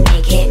rain.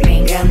 Make it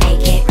rain, girl,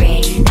 make it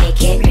rain.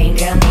 Make it rain,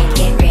 girl, make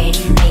it rain.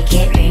 Make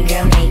it rain,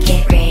 girl, make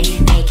it rain.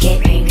 Make it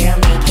rain, girl,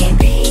 make it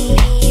rain.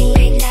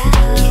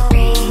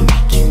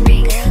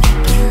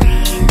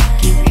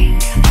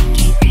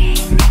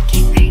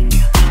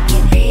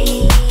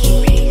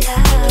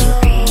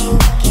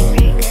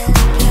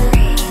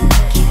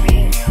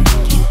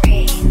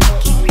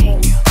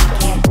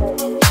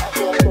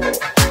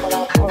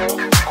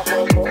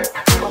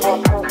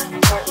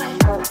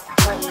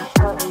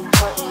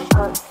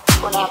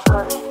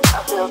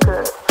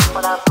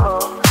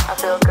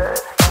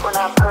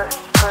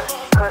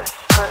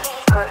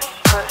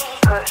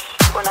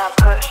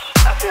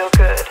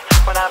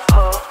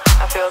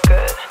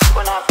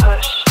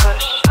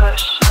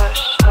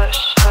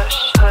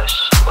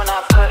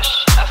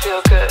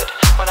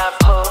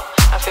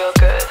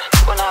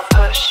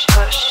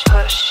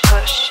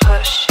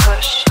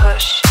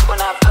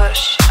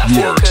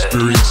 You are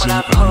experiencing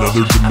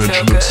another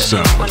dimension of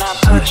sound with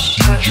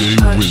DJ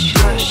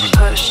Windog.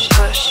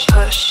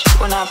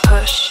 When I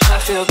push, I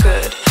feel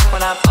good.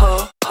 When I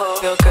pull,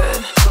 feel good.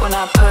 When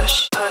I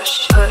push, when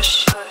I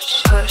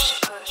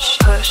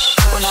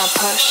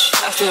push,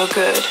 I feel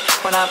good.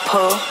 When I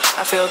pull,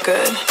 I feel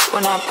good.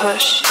 When I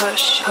push,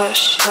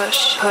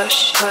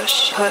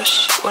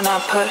 when I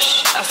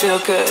push, I feel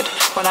good.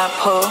 When I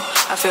pull,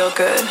 I feel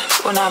good.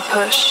 When I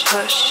push,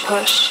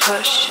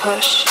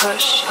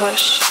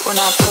 when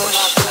I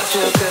push, I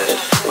feel good.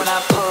 When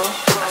I pull,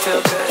 I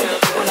feel good.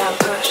 When I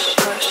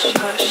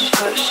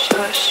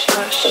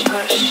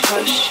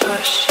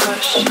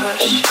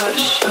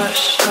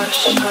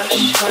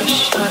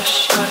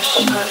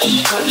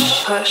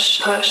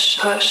push,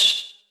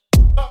 hush.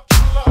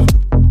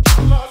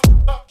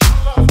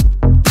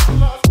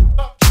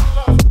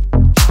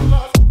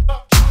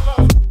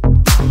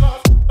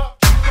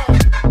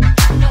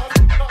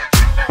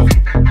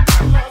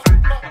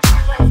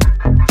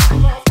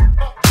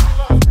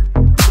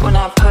 When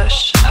I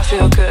push, I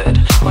feel good.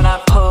 When I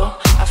pull,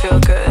 I feel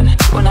good.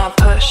 When I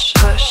push,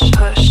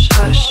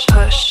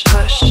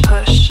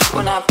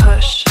 when I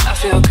push, I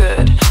feel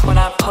good. When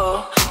I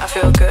pull, I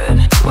feel good.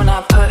 When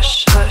I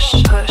push,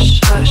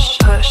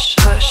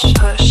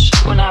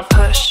 when I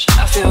push,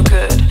 I feel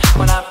good.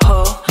 When I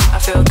pull, I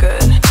feel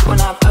good. When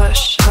I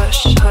push,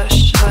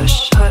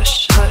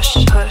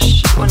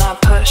 when I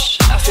push,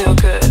 I feel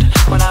good.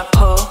 When I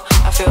pull,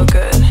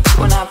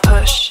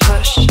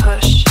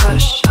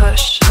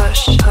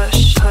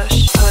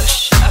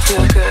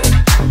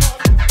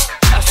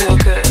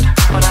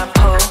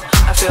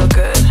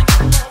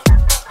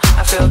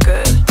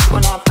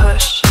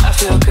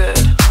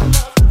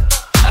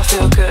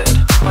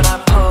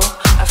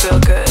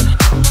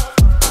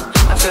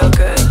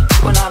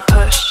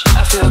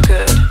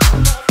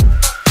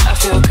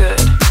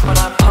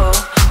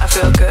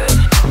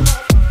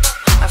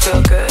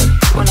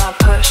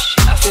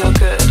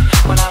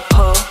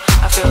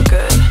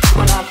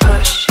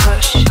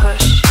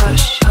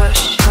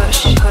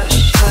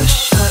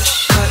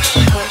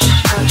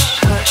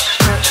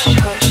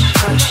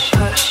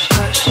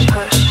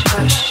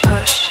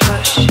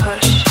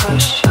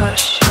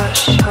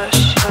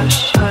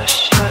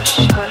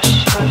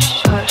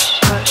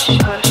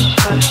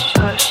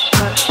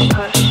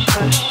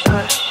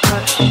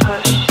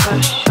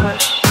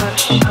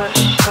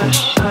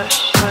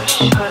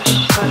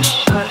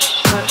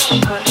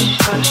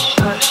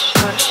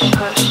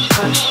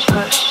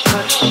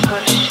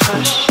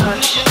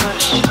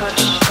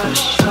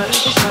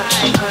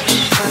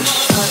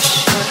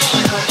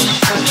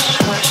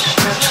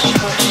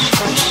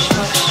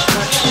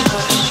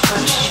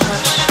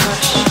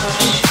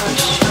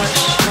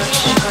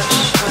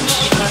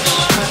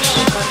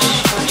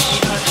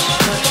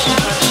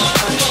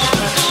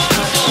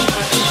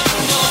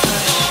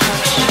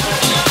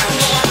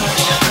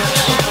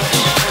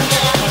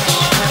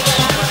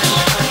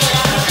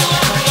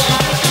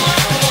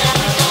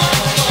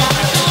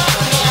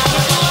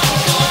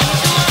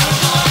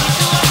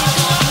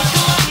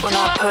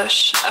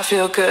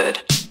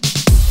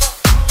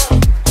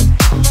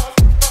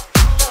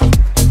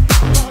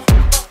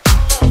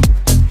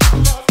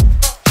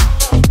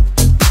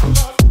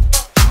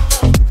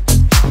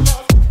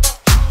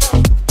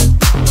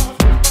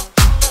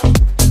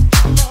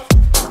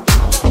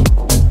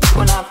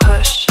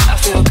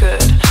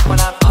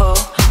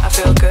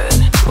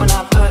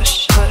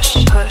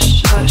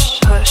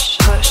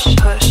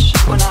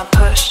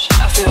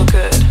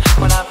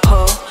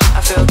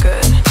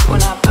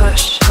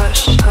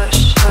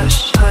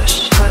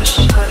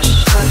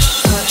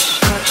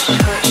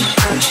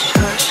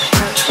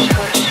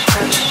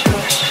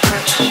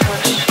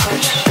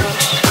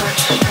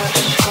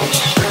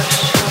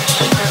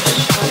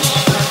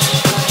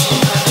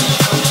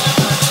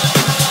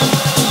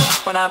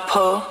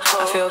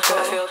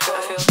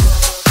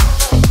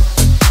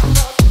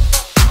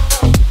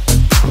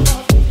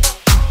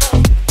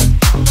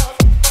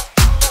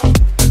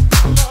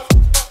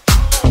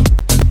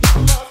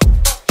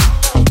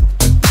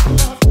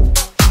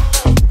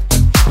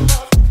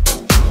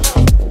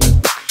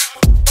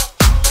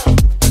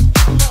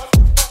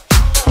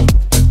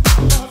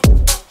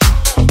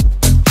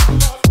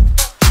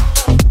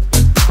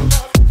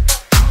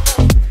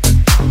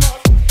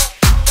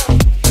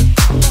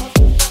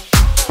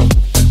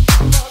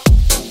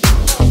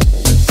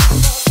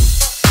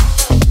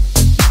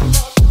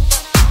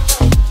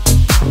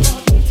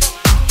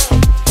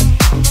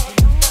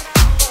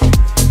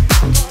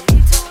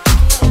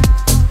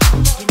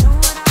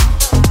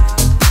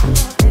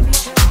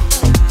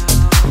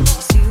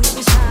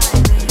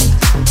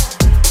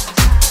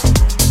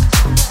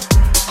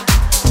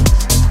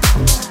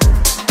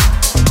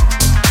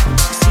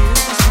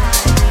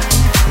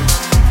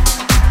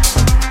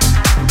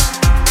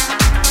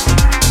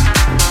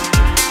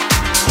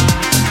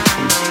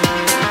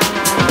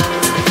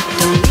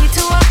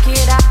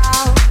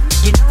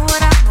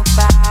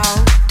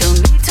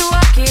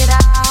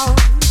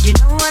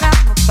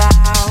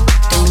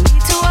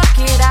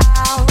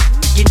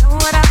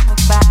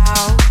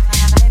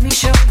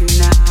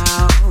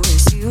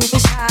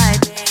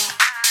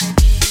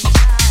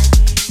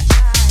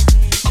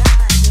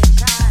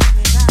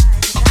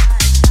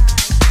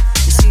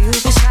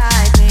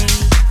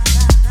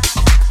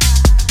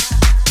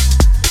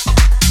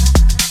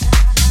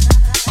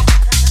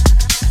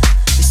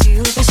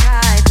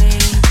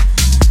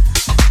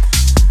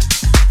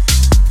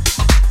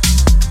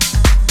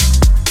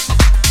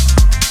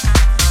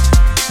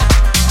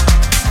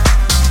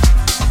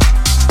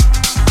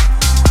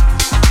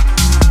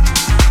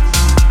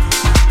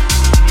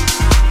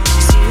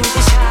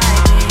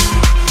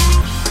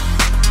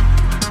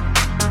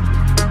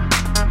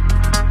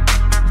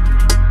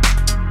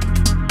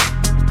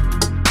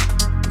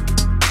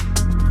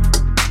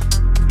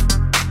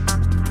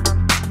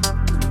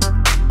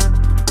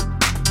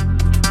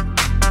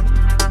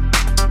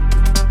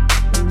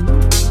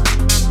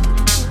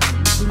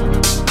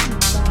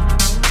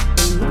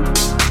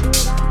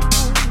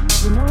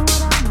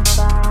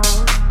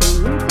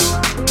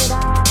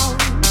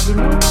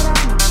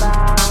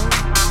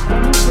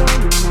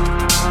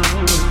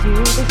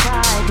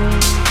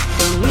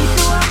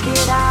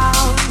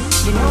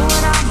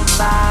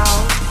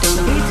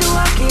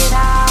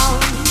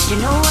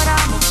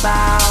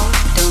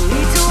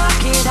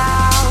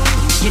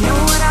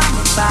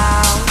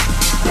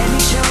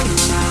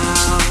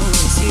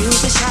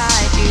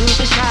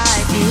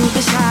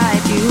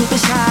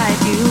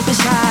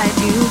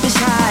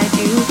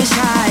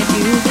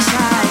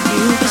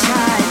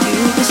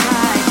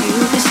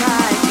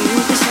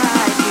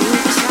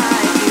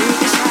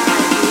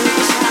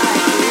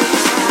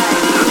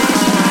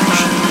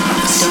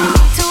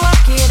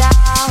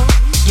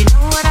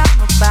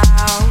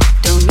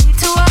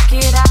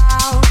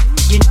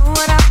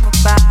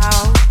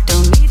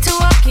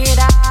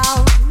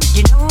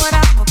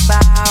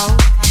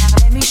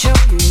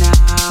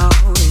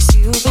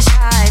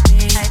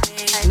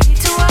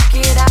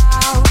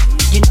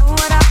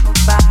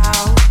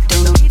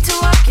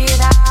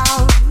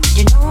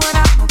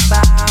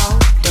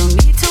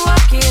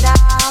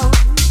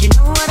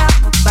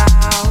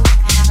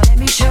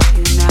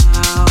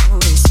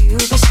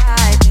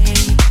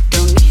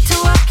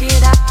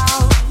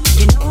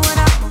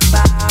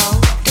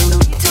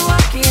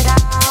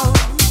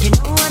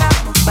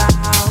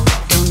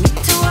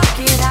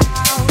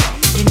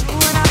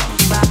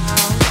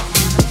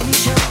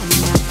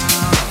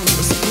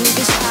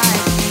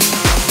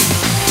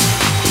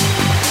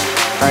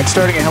 All right,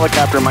 starting a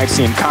helicopter might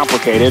seem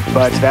complicated,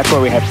 but that's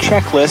why we have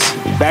checklists.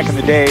 Back in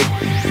the day,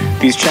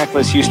 these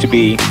checklists used to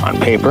be on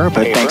paper,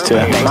 but thanks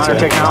to modern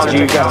technology,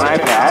 you've got an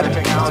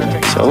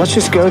iPad. So let's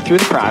just go through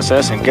the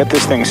process and get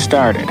this thing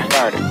started.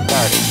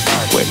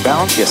 Weight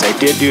balance, yes, I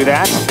did do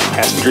that.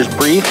 Passengers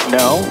brief,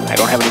 no, I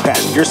don't have any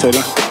passengers, so I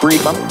don't have to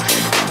brief them.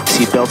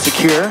 Seatbelt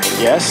secure,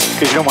 yes,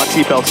 because you don't want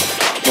seatbelts,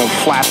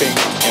 flapping,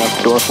 if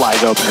the door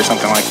flies open or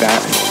something like that.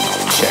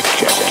 Check.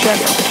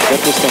 Get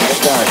this thing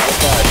started.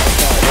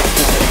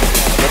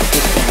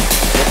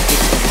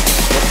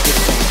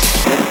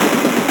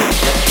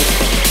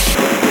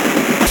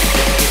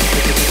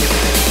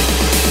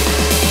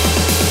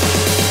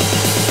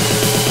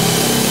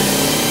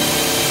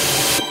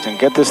 And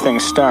get this thing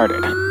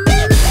started.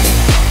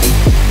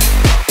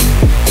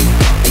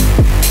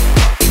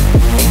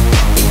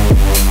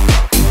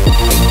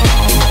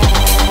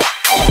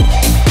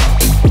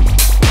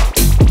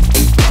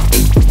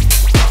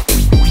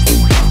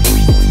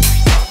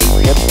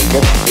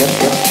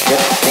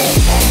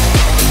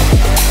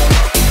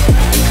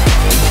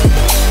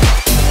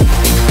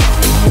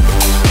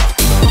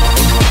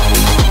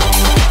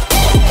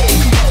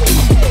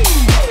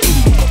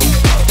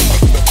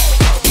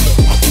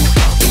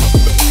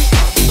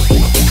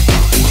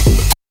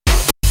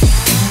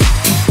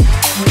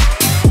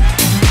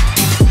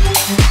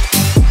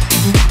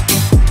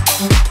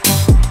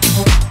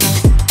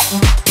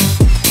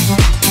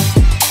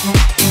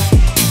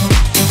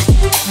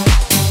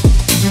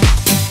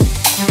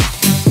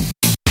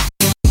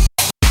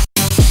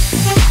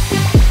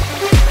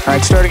 All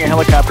right, starting a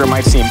helicopter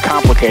might seem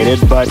complicated,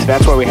 but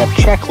that's why we have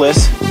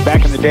checklists.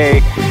 Back in the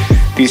day,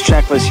 these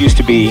checklists used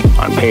to be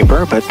on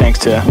paper, but thanks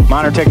to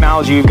modern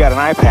technology, you've got an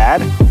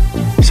iPad.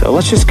 So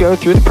let's just go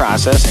through the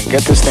process and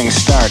get this thing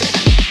started.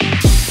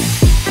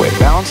 Weight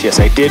balance,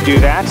 yes, I did do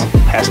that.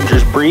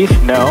 Passengers brief,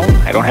 no,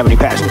 I don't have any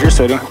passengers,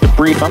 so I don't have to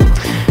brief them.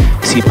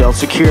 Seatbelt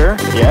secure,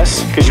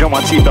 yes, because you don't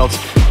want seatbelts,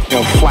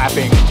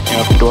 flapping,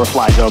 if the door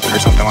flies open or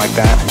something like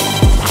that.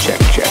 Check.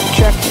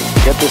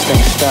 Get this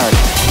thing started.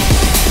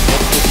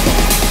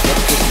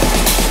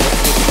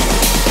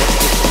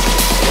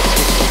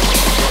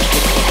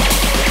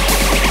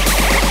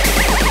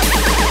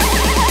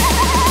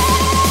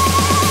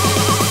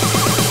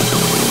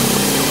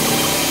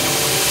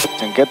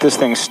 And get this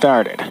thing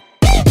started.